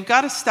safe. We've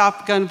got to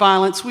stop gun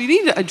violence. We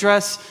need to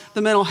address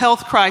the mental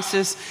health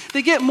crisis.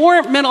 They get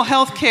more mental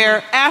health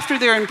care after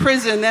they're in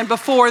prison than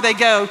before they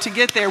go to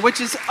get there,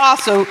 which is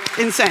also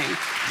insane.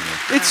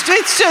 Yeah. It's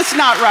just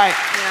not right.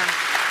 Yeah.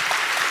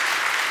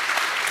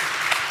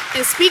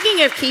 And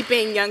speaking of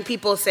keeping young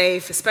people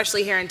safe,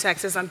 especially here in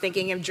Texas, I'm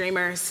thinking of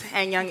dreamers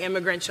and young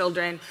immigrant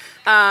children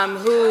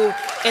who,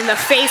 in the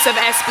face of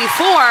SB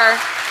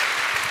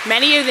 4,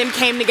 many of them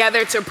came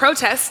together to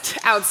protest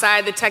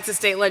outside the Texas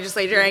State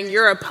Legislature, and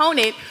your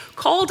opponent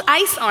called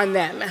ICE on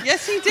them.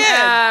 Yes, he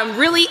did.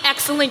 Really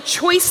excellent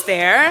choice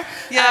there.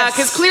 Yes.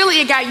 Because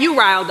clearly it got you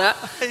riled up,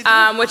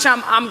 which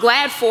I'm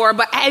glad for.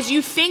 But as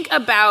you think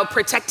about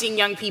protecting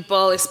young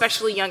people,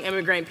 especially young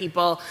immigrant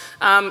people,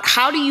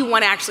 how do you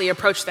want to actually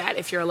approach that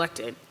if you're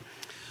elected?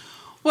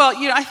 Well,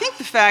 I think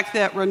the fact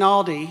that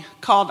Rinaldi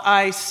called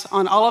ICE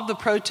on all of the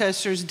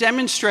protesters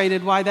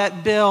demonstrated why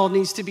that bill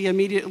needs to be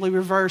immediately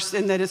reversed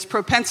and that it's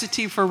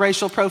propensity for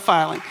racial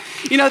profiling.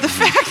 The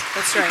fact...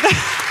 That's right.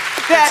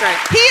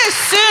 that he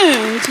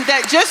assumed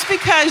that just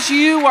because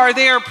you are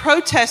there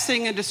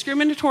protesting a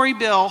discriminatory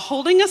bill,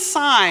 holding a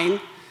sign,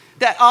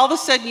 that all of a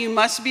sudden you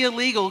must be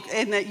illegal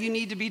and that you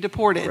need to be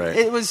deported. Right.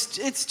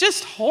 It's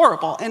just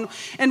horrible.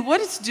 And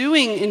what it's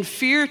doing in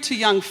fear to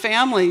young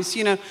families,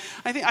 you know,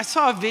 I think I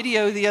saw a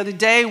video the other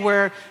day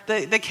where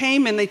they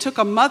came and they took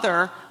a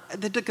mother,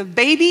 they took a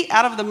baby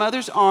out of the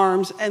mother's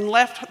arms and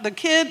left the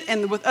kid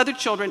and with other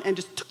children and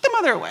just took the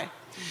mother away.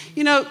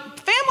 You know,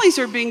 families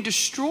are being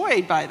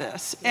destroyed by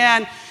this.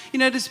 And, you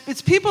know,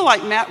 it's people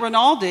like Matt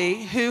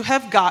Rinaldi who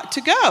have got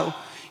to go.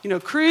 You know,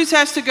 Cruz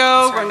has to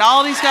go,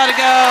 Rinaldi's got to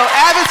go,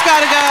 Abbott's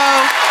got to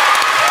go,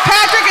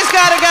 Patrick has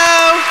got to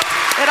go.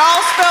 It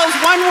all spells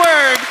one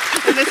word,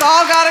 and it's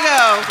all got to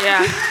go.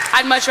 Yeah,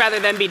 I'd much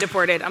rather than be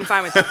deported. I'm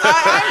fine with that.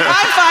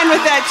 I'm fine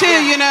with that,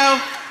 too, you know.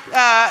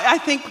 I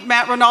think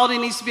Matt Rinaldi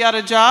needs to be out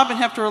of job and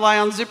have to rely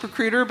on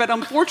ZipRecruiter, but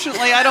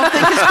unfortunately, I don't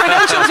think his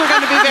credentials are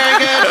going to be very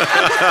good.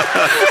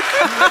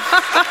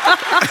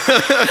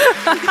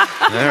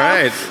 All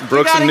right,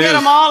 broke some news. Get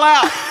them all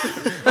out.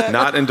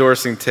 Not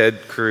endorsing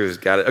Ted Cruz.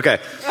 Got it. Okay.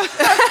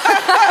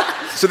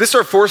 So this is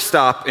our fourth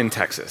stop in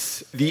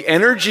Texas. The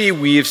energy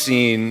we have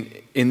seen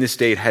in the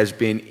state has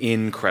been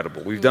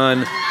incredible. We've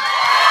done...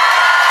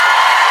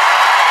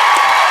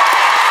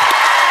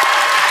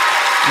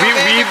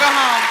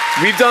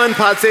 We've done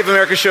Pod Save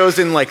America shows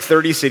in like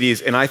 30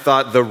 cities, and I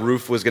thought the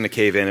roof was going to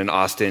cave in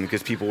Austin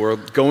because people were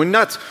going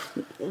nuts.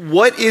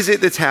 What is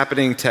it that's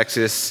happening in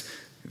Texas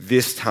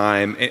this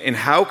time, and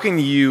how can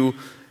you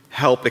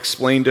help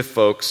explain to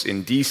folks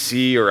in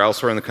D.C. or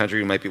elsewhere in the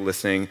country who might be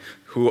listening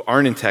who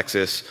aren't in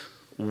Texas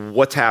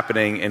what's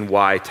happening and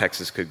why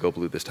Texas could go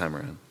blue this time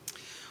around?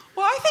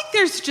 Well, I think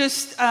there's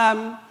just,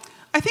 I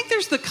think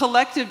there's the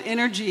collective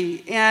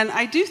energy, and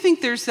I do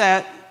think there's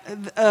that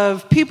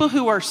of people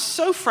who are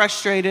so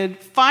frustrated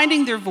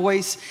finding their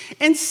voice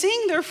and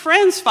seeing their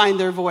friends find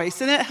their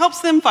voice, and it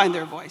helps them find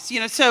their voice. You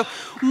know, so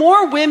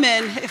more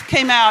women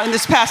came out in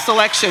this past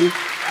election.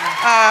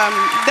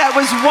 That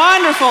was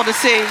wonderful to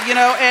see, you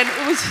know, and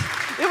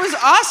it was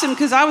awesome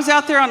because I was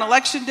out there on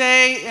election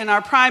day in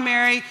our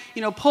primary,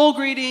 you know, poll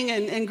greeting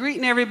and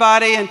greeting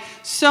everybody, and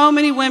so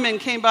many women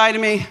came by to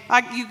me.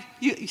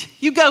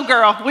 You go,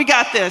 girl. We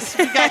got this.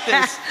 We got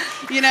this.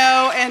 You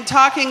know, and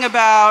talking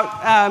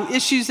about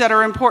issues that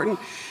are important.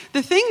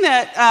 The thing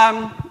that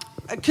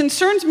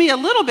concerns me a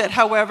little bit,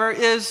 however,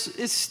 is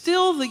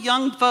still the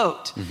young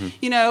vote. Mm-hmm.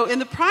 You know, in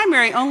the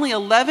primary, only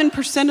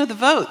 11% of the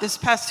vote this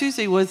past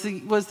Tuesday was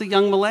the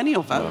young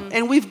millennial vote,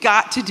 and we've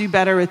got to do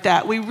better at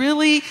that. We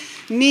really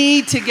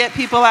need to get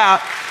people out.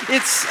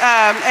 It's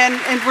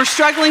and we're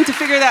struggling to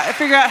figure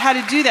out how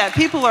to do that.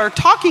 People are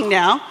talking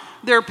now.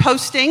 They're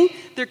posting.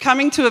 They're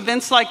coming to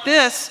events like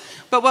this.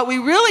 But what we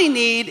really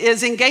need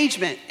is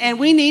engagement, and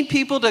we need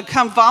people to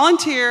come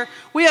volunteer.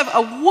 We have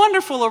a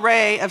wonderful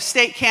array of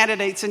state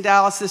candidates in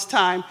Dallas this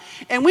time,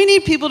 and we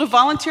need people to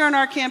volunteer in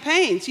our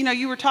campaigns. You know,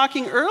 you were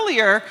talking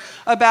earlier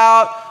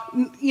about,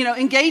 you know,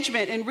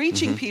 engagement and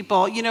reaching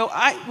people. You know,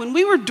 when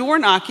we were door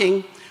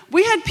knocking,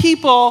 we had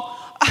people.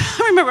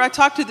 I remember I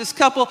talked to this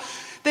couple.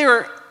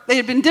 They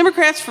had been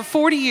Democrats for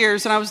 40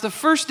 years, and I was the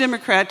first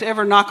Democrat to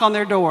ever knock on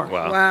their door.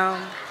 Wow.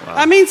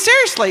 I mean,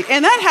 seriously.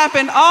 And that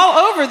happened all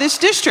over this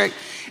district.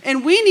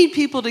 And we need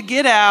people to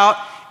get out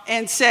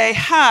and say,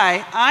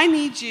 hi, I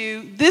need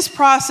you. This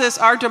process,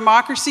 our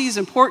democracy is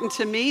important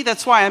to me.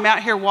 That's why I'm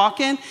out here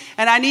walking.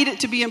 And I need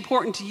it to be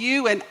important to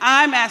you. And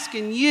I'm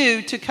asking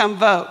you to come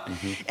vote.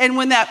 Mm-hmm. And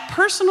when that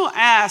personal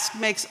ask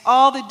makes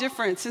all the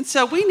difference. And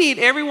so we need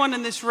everyone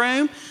in this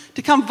room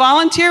to come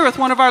volunteer with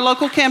one of our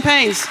local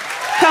campaigns.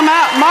 Come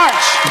out, march.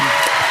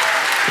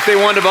 If they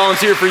wanted to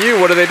volunteer for you,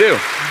 what do they do?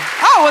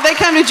 Oh, well, they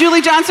come to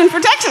Julie Johnson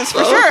for Texas,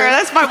 for sure. Okay.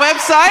 That's my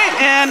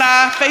website, and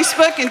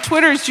Facebook and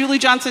Twitter is Julie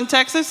Johnson,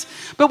 Texas.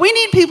 But we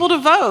need people to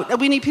vote,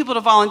 and we need people to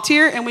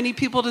volunteer, and we need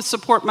people to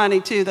support money,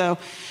 too, though.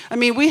 I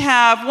mean,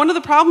 one of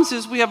the problems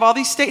is we have all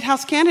these state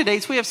house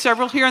candidates. We have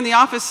several here in the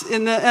office,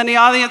 in the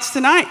audience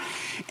tonight,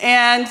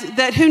 and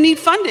who need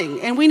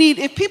funding. And we need,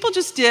 if people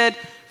just did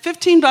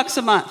 $15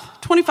 a month,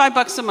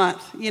 $25 a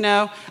month, you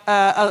know,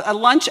 a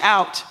lunch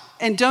out,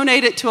 and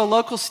donate it to a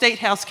local state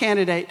house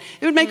candidate.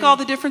 It would make all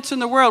the difference in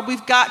the world.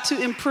 We've got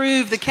to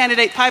improve the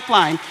candidate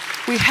pipeline.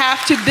 We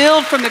have to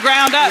build from the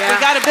ground up. We've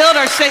got to build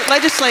our state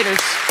legislators.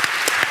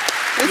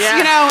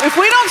 You know, if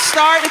we don't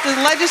start at the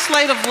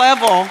legislative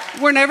level,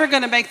 we're never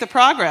going to make the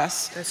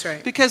progress. That's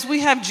right. Because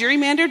we have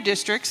gerrymandered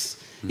districts.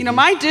 You know,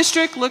 my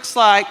district looks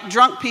like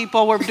drunk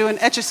people were doing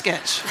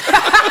Etch-a-Sketch.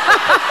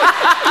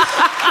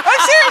 Oh,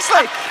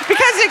 seriously.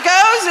 Because it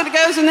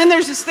goes, and then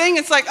there's this thing,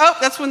 it's like, oh,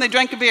 that's when they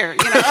drank a beer.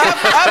 You know,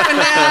 up and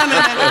down, and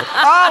then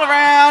all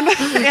around.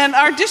 And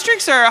our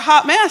districts are a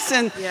hot mess.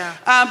 And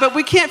but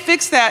we can't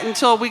fix that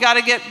until we've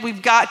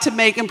got to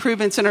make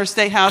improvements in our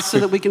state house so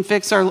that we can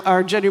fix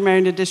our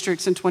gerrymandered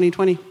districts in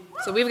 2020.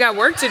 So we've got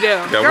work to do.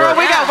 Girl,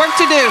 we got work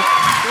to do.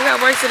 We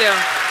got work to do.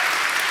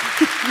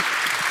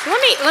 So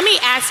let me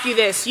ask you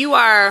this. You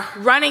are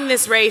running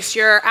this race.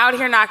 You're out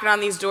here knocking on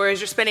these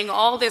doors. You're spending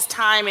all this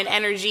time and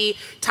energy,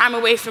 time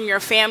away from your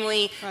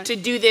family to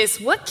do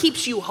this. What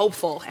keeps you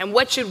hopeful, and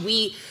what should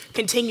we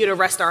continue to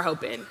rest our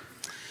hope in?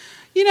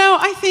 You know,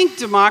 I think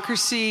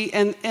democracy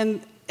and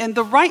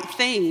the right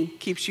thing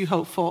keeps you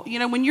hopeful. You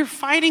know, when you're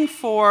fighting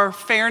for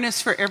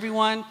fairness for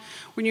everyone,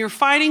 when you're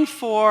fighting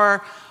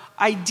for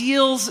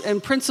ideals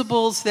and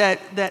principles that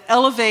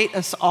elevate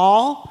us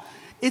all,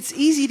 it's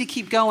easy to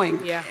keep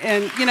going. Yeah.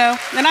 And, you know,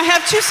 and I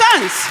have 2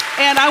 sons,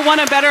 and I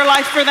want a better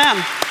life for them.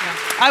 Yeah.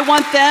 I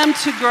want them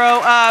to grow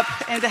up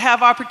and to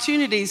have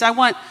opportunities.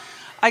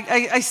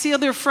 I see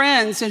other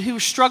friends who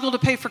struggle to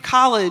pay for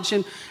college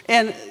and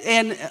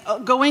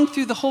going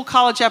through the whole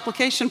college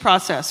application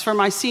process for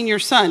my senior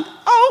son.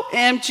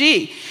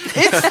 OMG.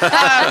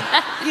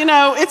 It's, you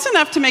know, it's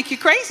enough to make you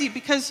crazy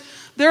because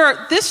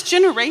this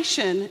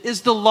generation is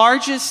the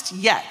largest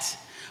yet.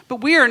 But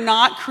we are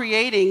not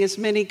creating as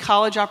many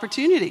college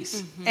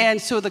opportunities. Mm-hmm.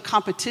 And so the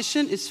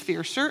competition is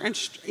fiercer. And,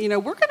 you know,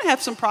 we're going to have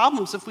some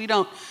problems if we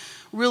don't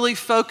really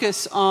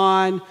focus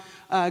on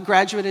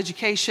graduate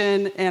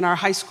education and our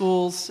high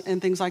schools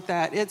and things like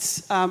that.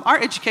 It's our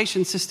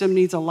education system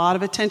needs a lot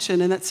of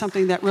attention, and that's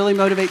something that really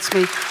motivates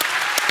me.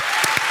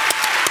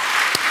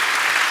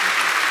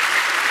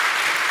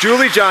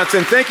 Julie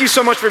Johnson, thank you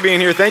so much for being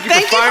here. Thank you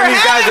for firing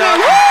these guys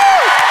up.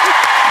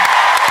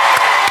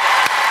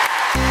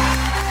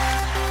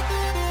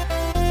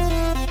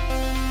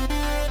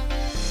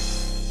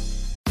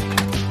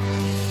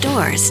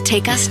 Doors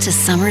take us to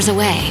summers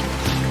away,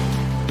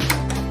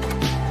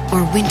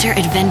 or winter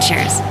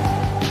adventures,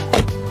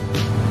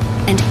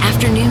 and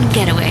afternoon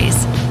getaways.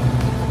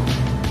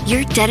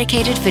 Your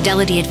dedicated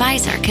Fidelity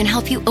advisor can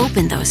help you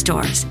open those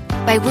doors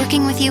by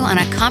working with you on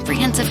a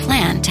comprehensive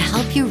plan to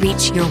help you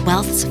reach your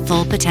wealth's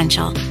full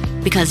potential.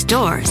 Because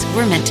doors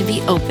were meant to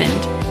be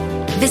opened.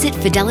 Visit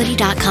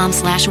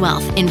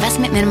fidelity.com/wealth.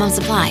 Investment minimum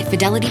supply.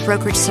 Fidelity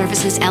Brokerage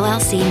Services,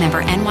 LLC,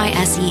 member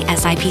NYSE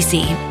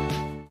SIPC.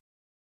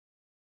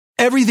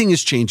 Everything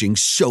is changing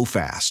so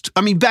fast.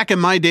 I mean, back in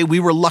my day, we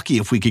were lucky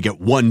if we could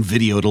get one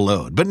video to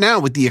load. But now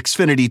with the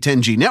Xfinity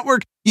 10G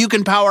network, you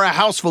can power a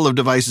house full of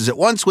devices at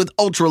once with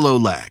ultra-low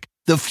lag.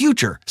 The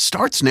future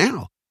starts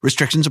now.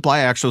 Restrictions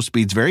apply. Actual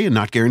speeds vary and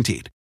not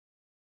guaranteed.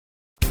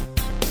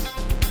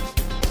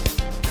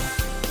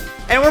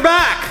 And we're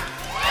back.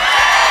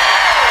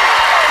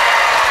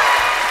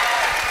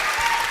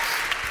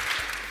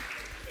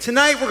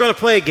 Tonight, we're going to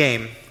play a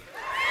game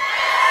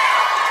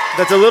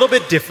that's a little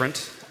bit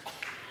different.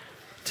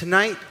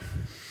 Tonight,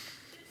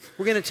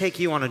 we're going to take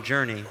you on a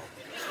journey.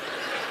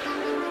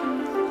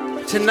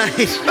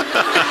 Tonight,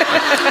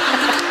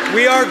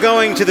 we are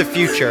going to the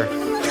future.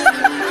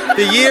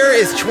 The year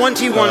is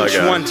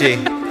 2120,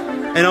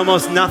 and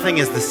almost nothing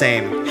is the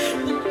same.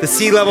 The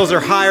sea levels are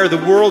higher, the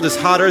world is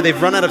hotter,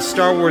 they've run out of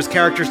Star Wars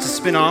characters to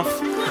spin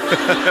off.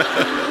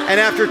 And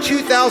after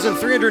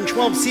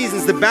 2,312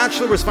 seasons, The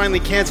Bachelor was finally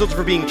canceled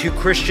for being too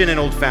Christian and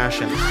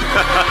old-fashioned.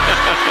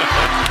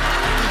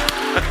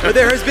 But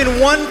there has been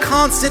one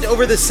constant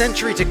over the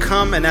century to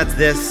come, and that's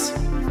this.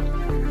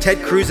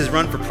 Ted Cruz has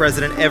run for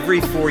president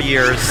every 4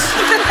 years.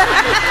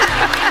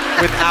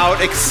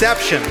 Without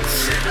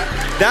exceptions.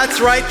 That's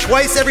right,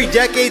 twice every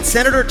decade,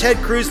 Senator Ted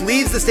Cruz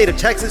leaves the state of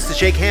Texas to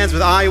shake hands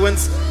with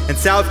Iowans and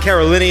South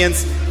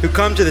Carolinians who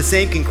come to the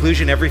same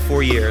conclusion every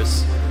 4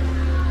 years.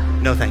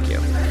 No, thank you.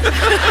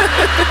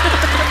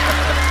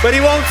 But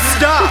he won't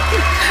stop.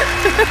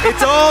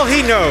 It's all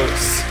he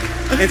knows.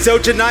 And so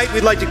tonight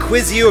we'd like to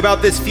quiz you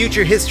about this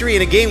future history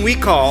in a game we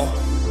call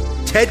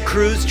Ted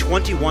Cruz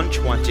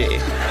 2120.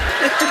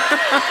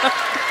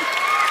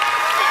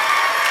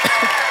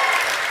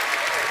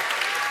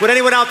 Would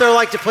anyone out there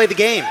like to play the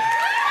game?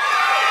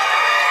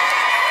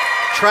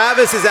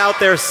 Travis is out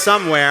there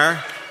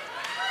somewhere.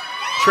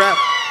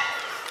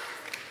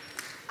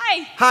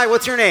 Hi,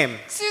 what's your name?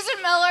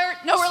 Susan Miller,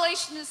 no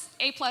relation to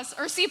A+,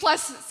 or C+,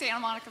 Santa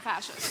Monica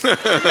Fascist.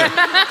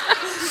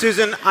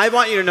 Susan, I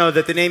want you to know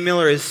that the name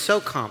Miller is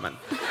so common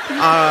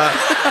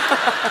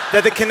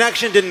that the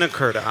connection didn't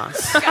occur to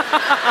us.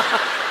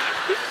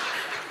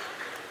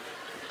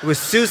 It was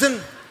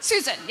Susan?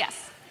 Susan,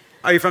 yes.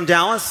 Are you from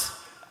Dallas?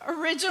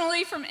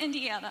 Originally from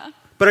Indiana.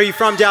 But are you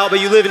from Dallas, but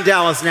you live in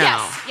Dallas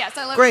now? Yes,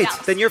 I live in Great,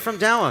 Dallas. then you're from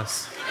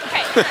Dallas.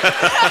 Okay.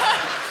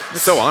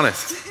 So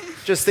honest.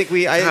 Just think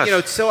we're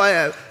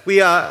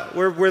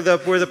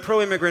the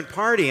pro-immigrant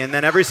party, and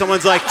then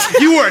someone's like,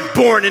 you weren't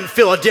born in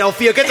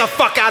Philadelphia, get the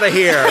fuck out of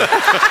here.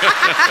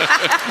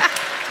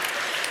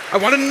 I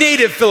want a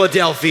native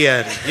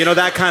Philadelphian,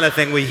 that kind of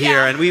thing we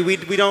hear, and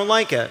we don't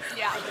like it.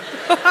 Yeah,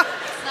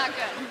 it's not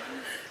good.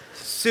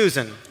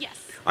 Susan. Yes.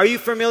 Are you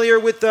familiar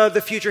with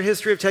the future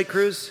history of Ted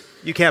Cruz?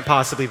 You can't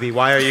possibly be.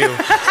 Why are you?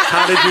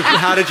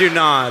 How did you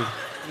nod?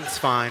 It's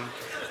fine.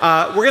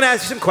 We're going to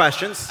ask you some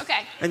questions.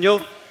 Okay. And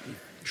you'll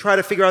try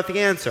to figure out the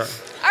answer.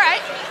 All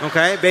right.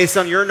 Okay? Based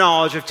on your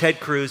knowledge of Ted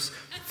Cruz,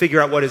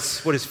 figure out what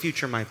his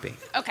future might be.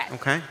 Okay.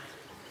 Okay?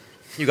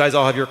 You guys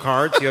all have your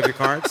cards? You have your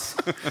cards?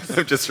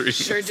 I'm just reading.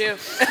 Sure do.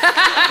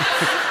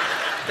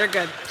 They're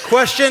good.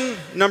 Question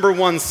number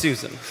 1,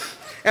 Susan.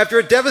 After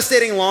a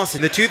devastating loss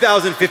in the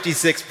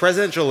 2056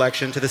 presidential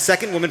election to the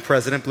second woman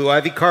president, Blue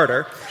Ivy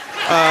Carter,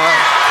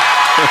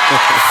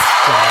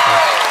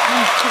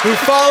 who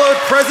followed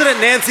President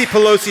Nancy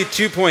Pelosi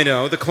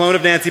 2.0, the clone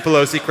of Nancy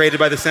Pelosi created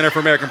by the Center for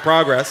American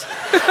Progress,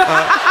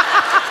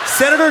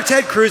 Senator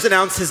Ted Cruz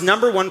announced his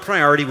number 1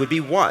 priority would be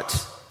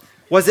what?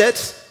 Was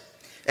it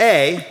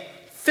A,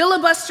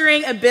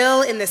 filibustering a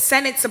bill in the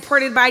Senate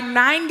supported by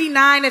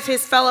 99 of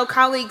his fellow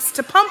colleagues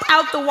to pump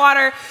out the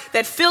water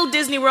that filled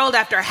Disney World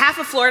after half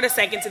of Florida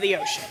sank into the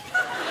ocean?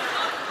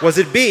 Was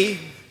it B,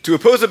 to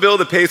oppose a bill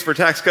that pays for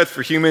tax cuts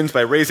for humans by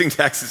raising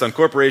taxes on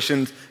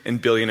corporations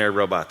and billionaire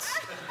robots?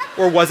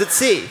 or was it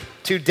C,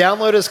 to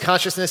download his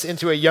consciousness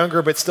into a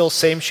younger but still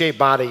same-shaped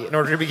body in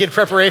order to begin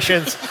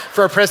preparations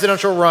for a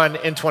presidential run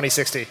in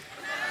 2060?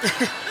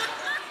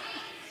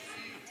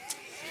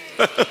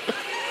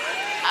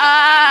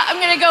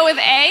 I'm going to go with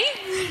A.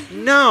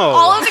 No.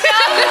 All of the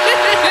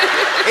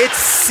above? It's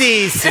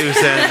C,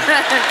 Susan.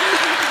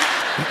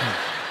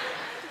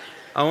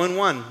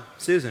 0-1.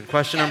 Susan,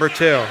 question number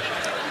 2.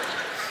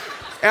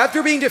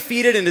 After being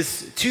defeated in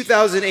his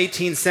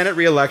 2018 Senate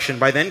re-election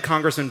by then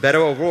Congressman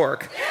Beto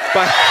O'Rourke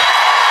by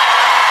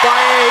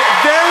a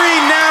very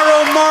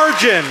narrow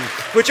margin,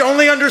 which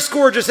only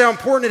underscored just how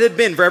important it had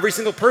been for every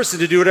single person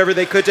to do whatever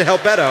they could to help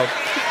Beto,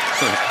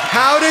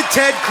 how did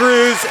Ted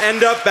Cruz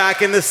end up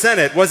back in the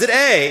Senate? Was it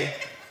A,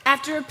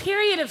 After a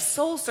period of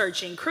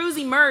soul-searching, Cruz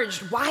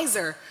emerged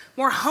wiser,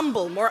 more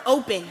humble, more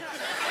open.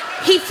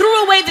 He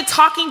threw away the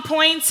talking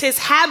points, his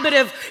habit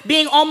of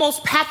being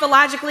almost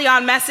pathologically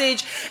on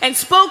message, and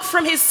spoke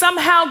from his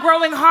somehow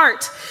growing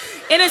heart.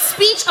 In a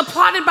speech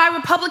applauded by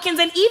Republicans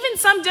and even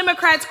some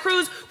Democrats,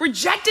 Cruz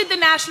rejected the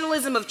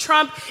nationalism of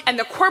Trump and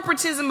the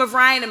corporatism of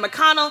Ryan and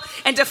McConnell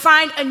and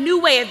defined a new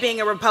way of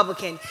being a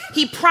Republican.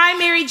 He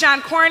primaried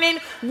John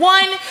Cornyn,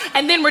 won,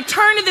 and then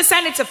returned to the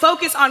Senate to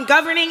focus on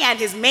governing and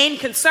his main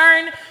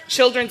concern,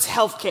 children's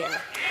health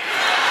care.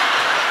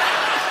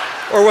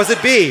 or was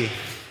it B,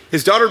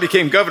 His daughter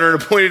became governor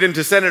and appointed him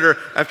to senator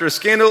after a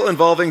scandal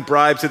involving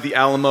bribes at the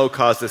Alamo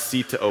caused the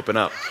seat to open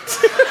up?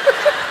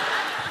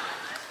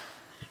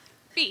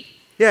 B.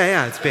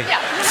 Yeah, it's B. Yeah.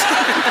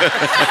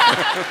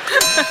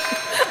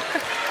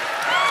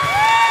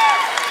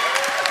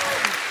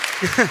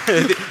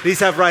 These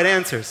have right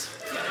answers.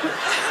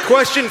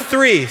 Question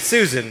 3,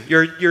 Susan.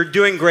 You're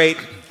doing great.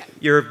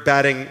 You're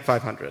batting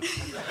 500.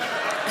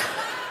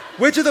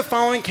 Which of the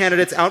following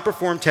candidates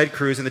outperformed Ted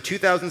Cruz in the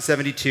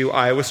 2072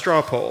 Iowa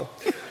straw poll?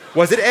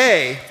 Was it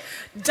A,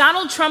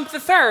 Donald Trump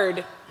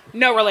III,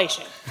 no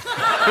relation.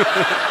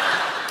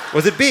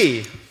 was it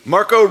B,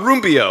 Marco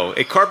Rubio,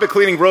 a carpet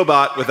cleaning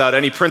robot without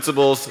any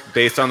principles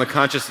based on the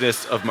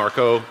consciousness of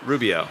Marco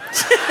Rubio?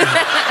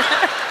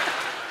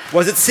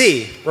 was it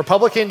C,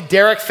 Republican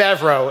Derek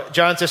Favreau,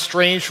 John's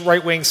estranged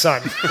right-wing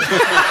son.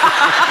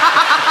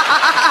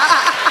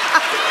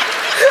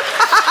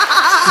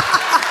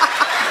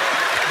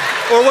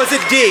 or was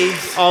it D,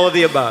 all of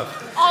the above?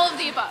 All of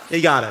the above.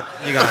 You got it.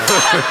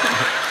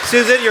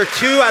 Susan, you're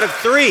 2 out of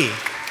 3.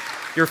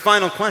 Your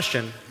final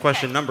question,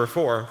 question number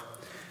 4.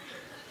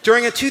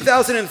 During a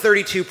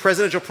 2032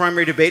 presidential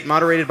primary debate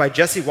moderated by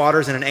Jesse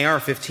Waters and an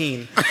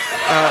AR-15,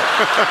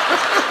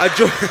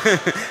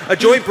 a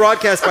joint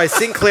broadcast by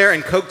Sinclair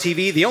and Coke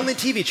TV, the only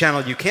TV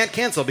channel you can't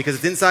cancel because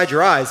it's inside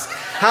your eyes,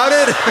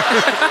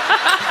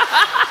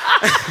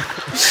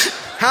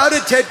 how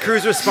did Ted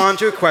Cruz respond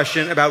to a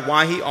question about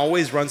why he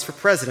always runs for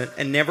president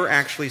and never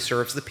actually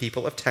serves the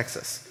people of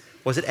Texas?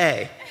 Was it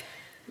A,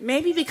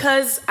 Maybe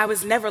because I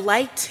was never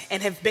liked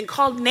and have been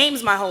called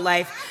names my whole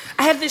life,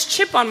 I have this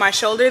chip on my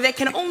shoulder that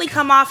can only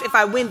come off if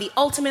I win the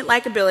ultimate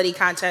likability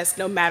contest,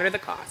 no matter the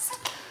cost?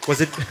 was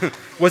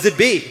it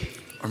B,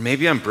 Or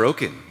maybe I'm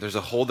broken. There's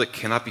a hole that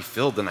cannot be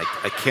filled, and I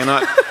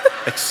cannot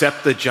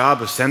accept the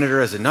job of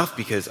senator as enough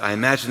because I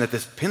imagine that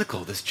this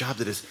pinnacle, this job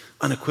that is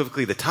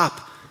unequivocally the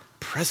top,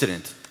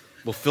 president,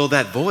 will fill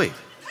that void.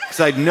 Because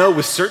I know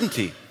with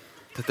certainty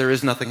that there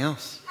is nothing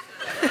else.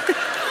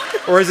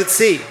 or is it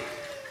C,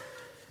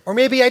 Or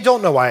maybe I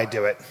don't know why I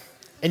do it.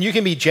 And you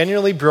can be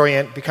genuinely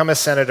brilliant, become a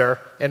senator,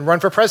 and run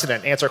for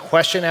president, answer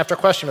question after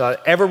question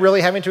without ever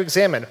really having to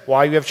examine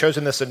why you have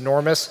chosen this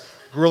enormous,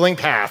 grueling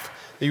path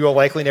that you will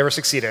likely never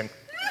succeed in?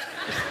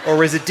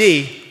 or is it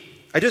D,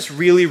 I just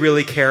really,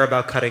 really care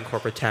about cutting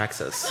corporate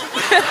taxes?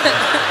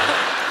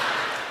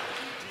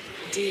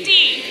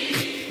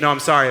 D. No, I'm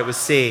sorry, it was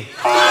C.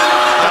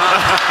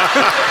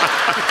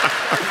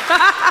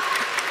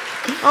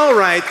 All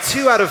right,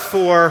 2 out of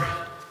 4.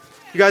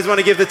 You guys want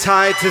to give the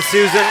tie to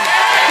Susan?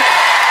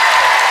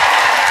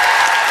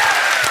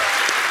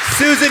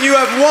 Susan, you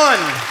have won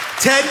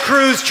Ted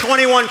Cruz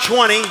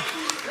 2120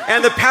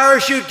 and the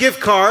parachute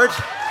gift card.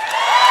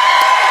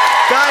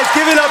 Guys,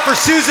 give it up for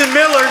Susan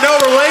Miller, no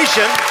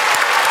relation.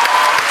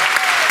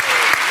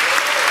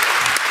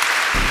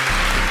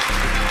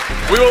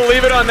 We will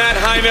leave it on that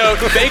high note.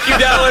 Thank you,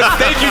 Dallas.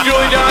 Thank you,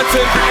 Julie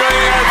Johnson, for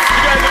joining us.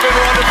 You guys have been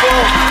wonderful.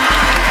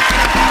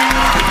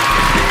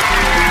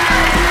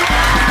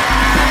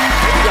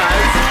 Thank you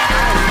guys.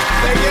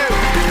 Thank you.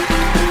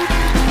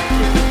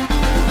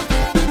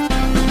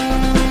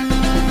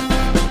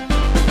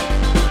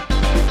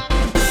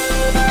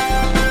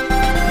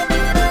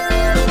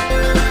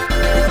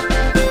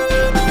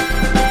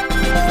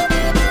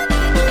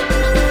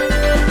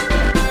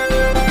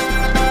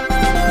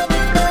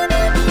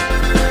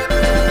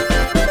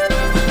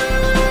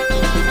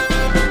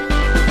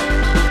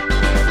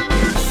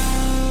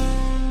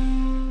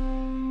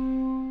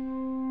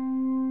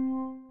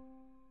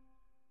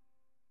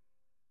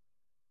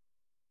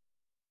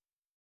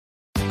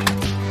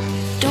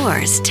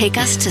 doors take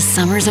us to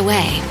summers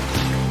away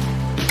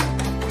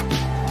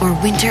or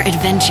winter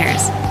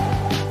adventures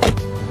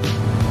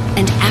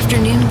and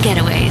afternoon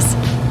getaways.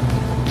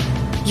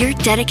 Your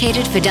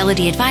dedicated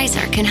Fidelity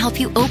advisor can help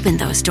you open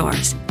those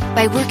doors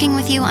by working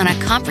with you on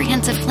a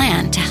comprehensive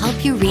plan to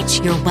help you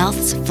reach your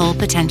wealth's full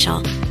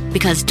potential.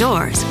 Because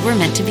doors were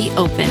meant to be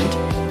opened.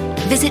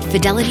 Visit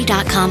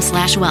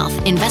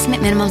fidelity.com/wealth.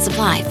 Investment minimum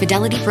supply.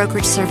 Fidelity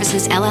Brokerage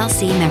Services,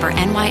 LLC, member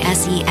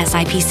NYSE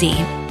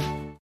SIPC.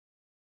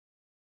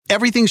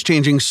 Everything's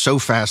changing so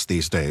fast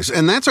these days,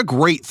 and that's a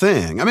great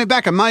thing. I mean,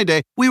 back in my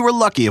day, we were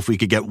lucky if we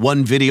could get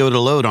one video to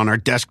load on our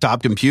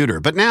desktop computer.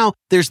 But now,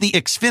 there's the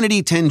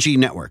Xfinity 10G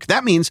network.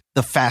 That means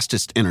the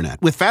fastest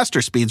internet, with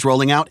faster speeds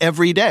rolling out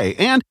every day,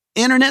 and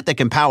internet that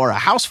can power a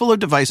house full of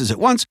devices at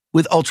once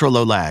with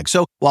ultra-low lag.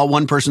 So while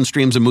one person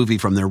streams a movie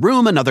from their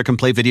room, another can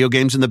play video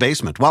games in the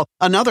basement, while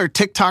another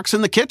TikToks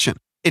in the kitchen.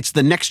 It's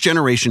the next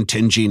generation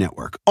 10G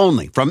network,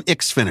 only from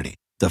Xfinity.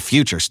 The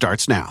future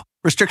starts now.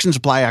 Restrictions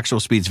apply. Actual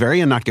speeds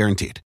vary and not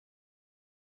guaranteed.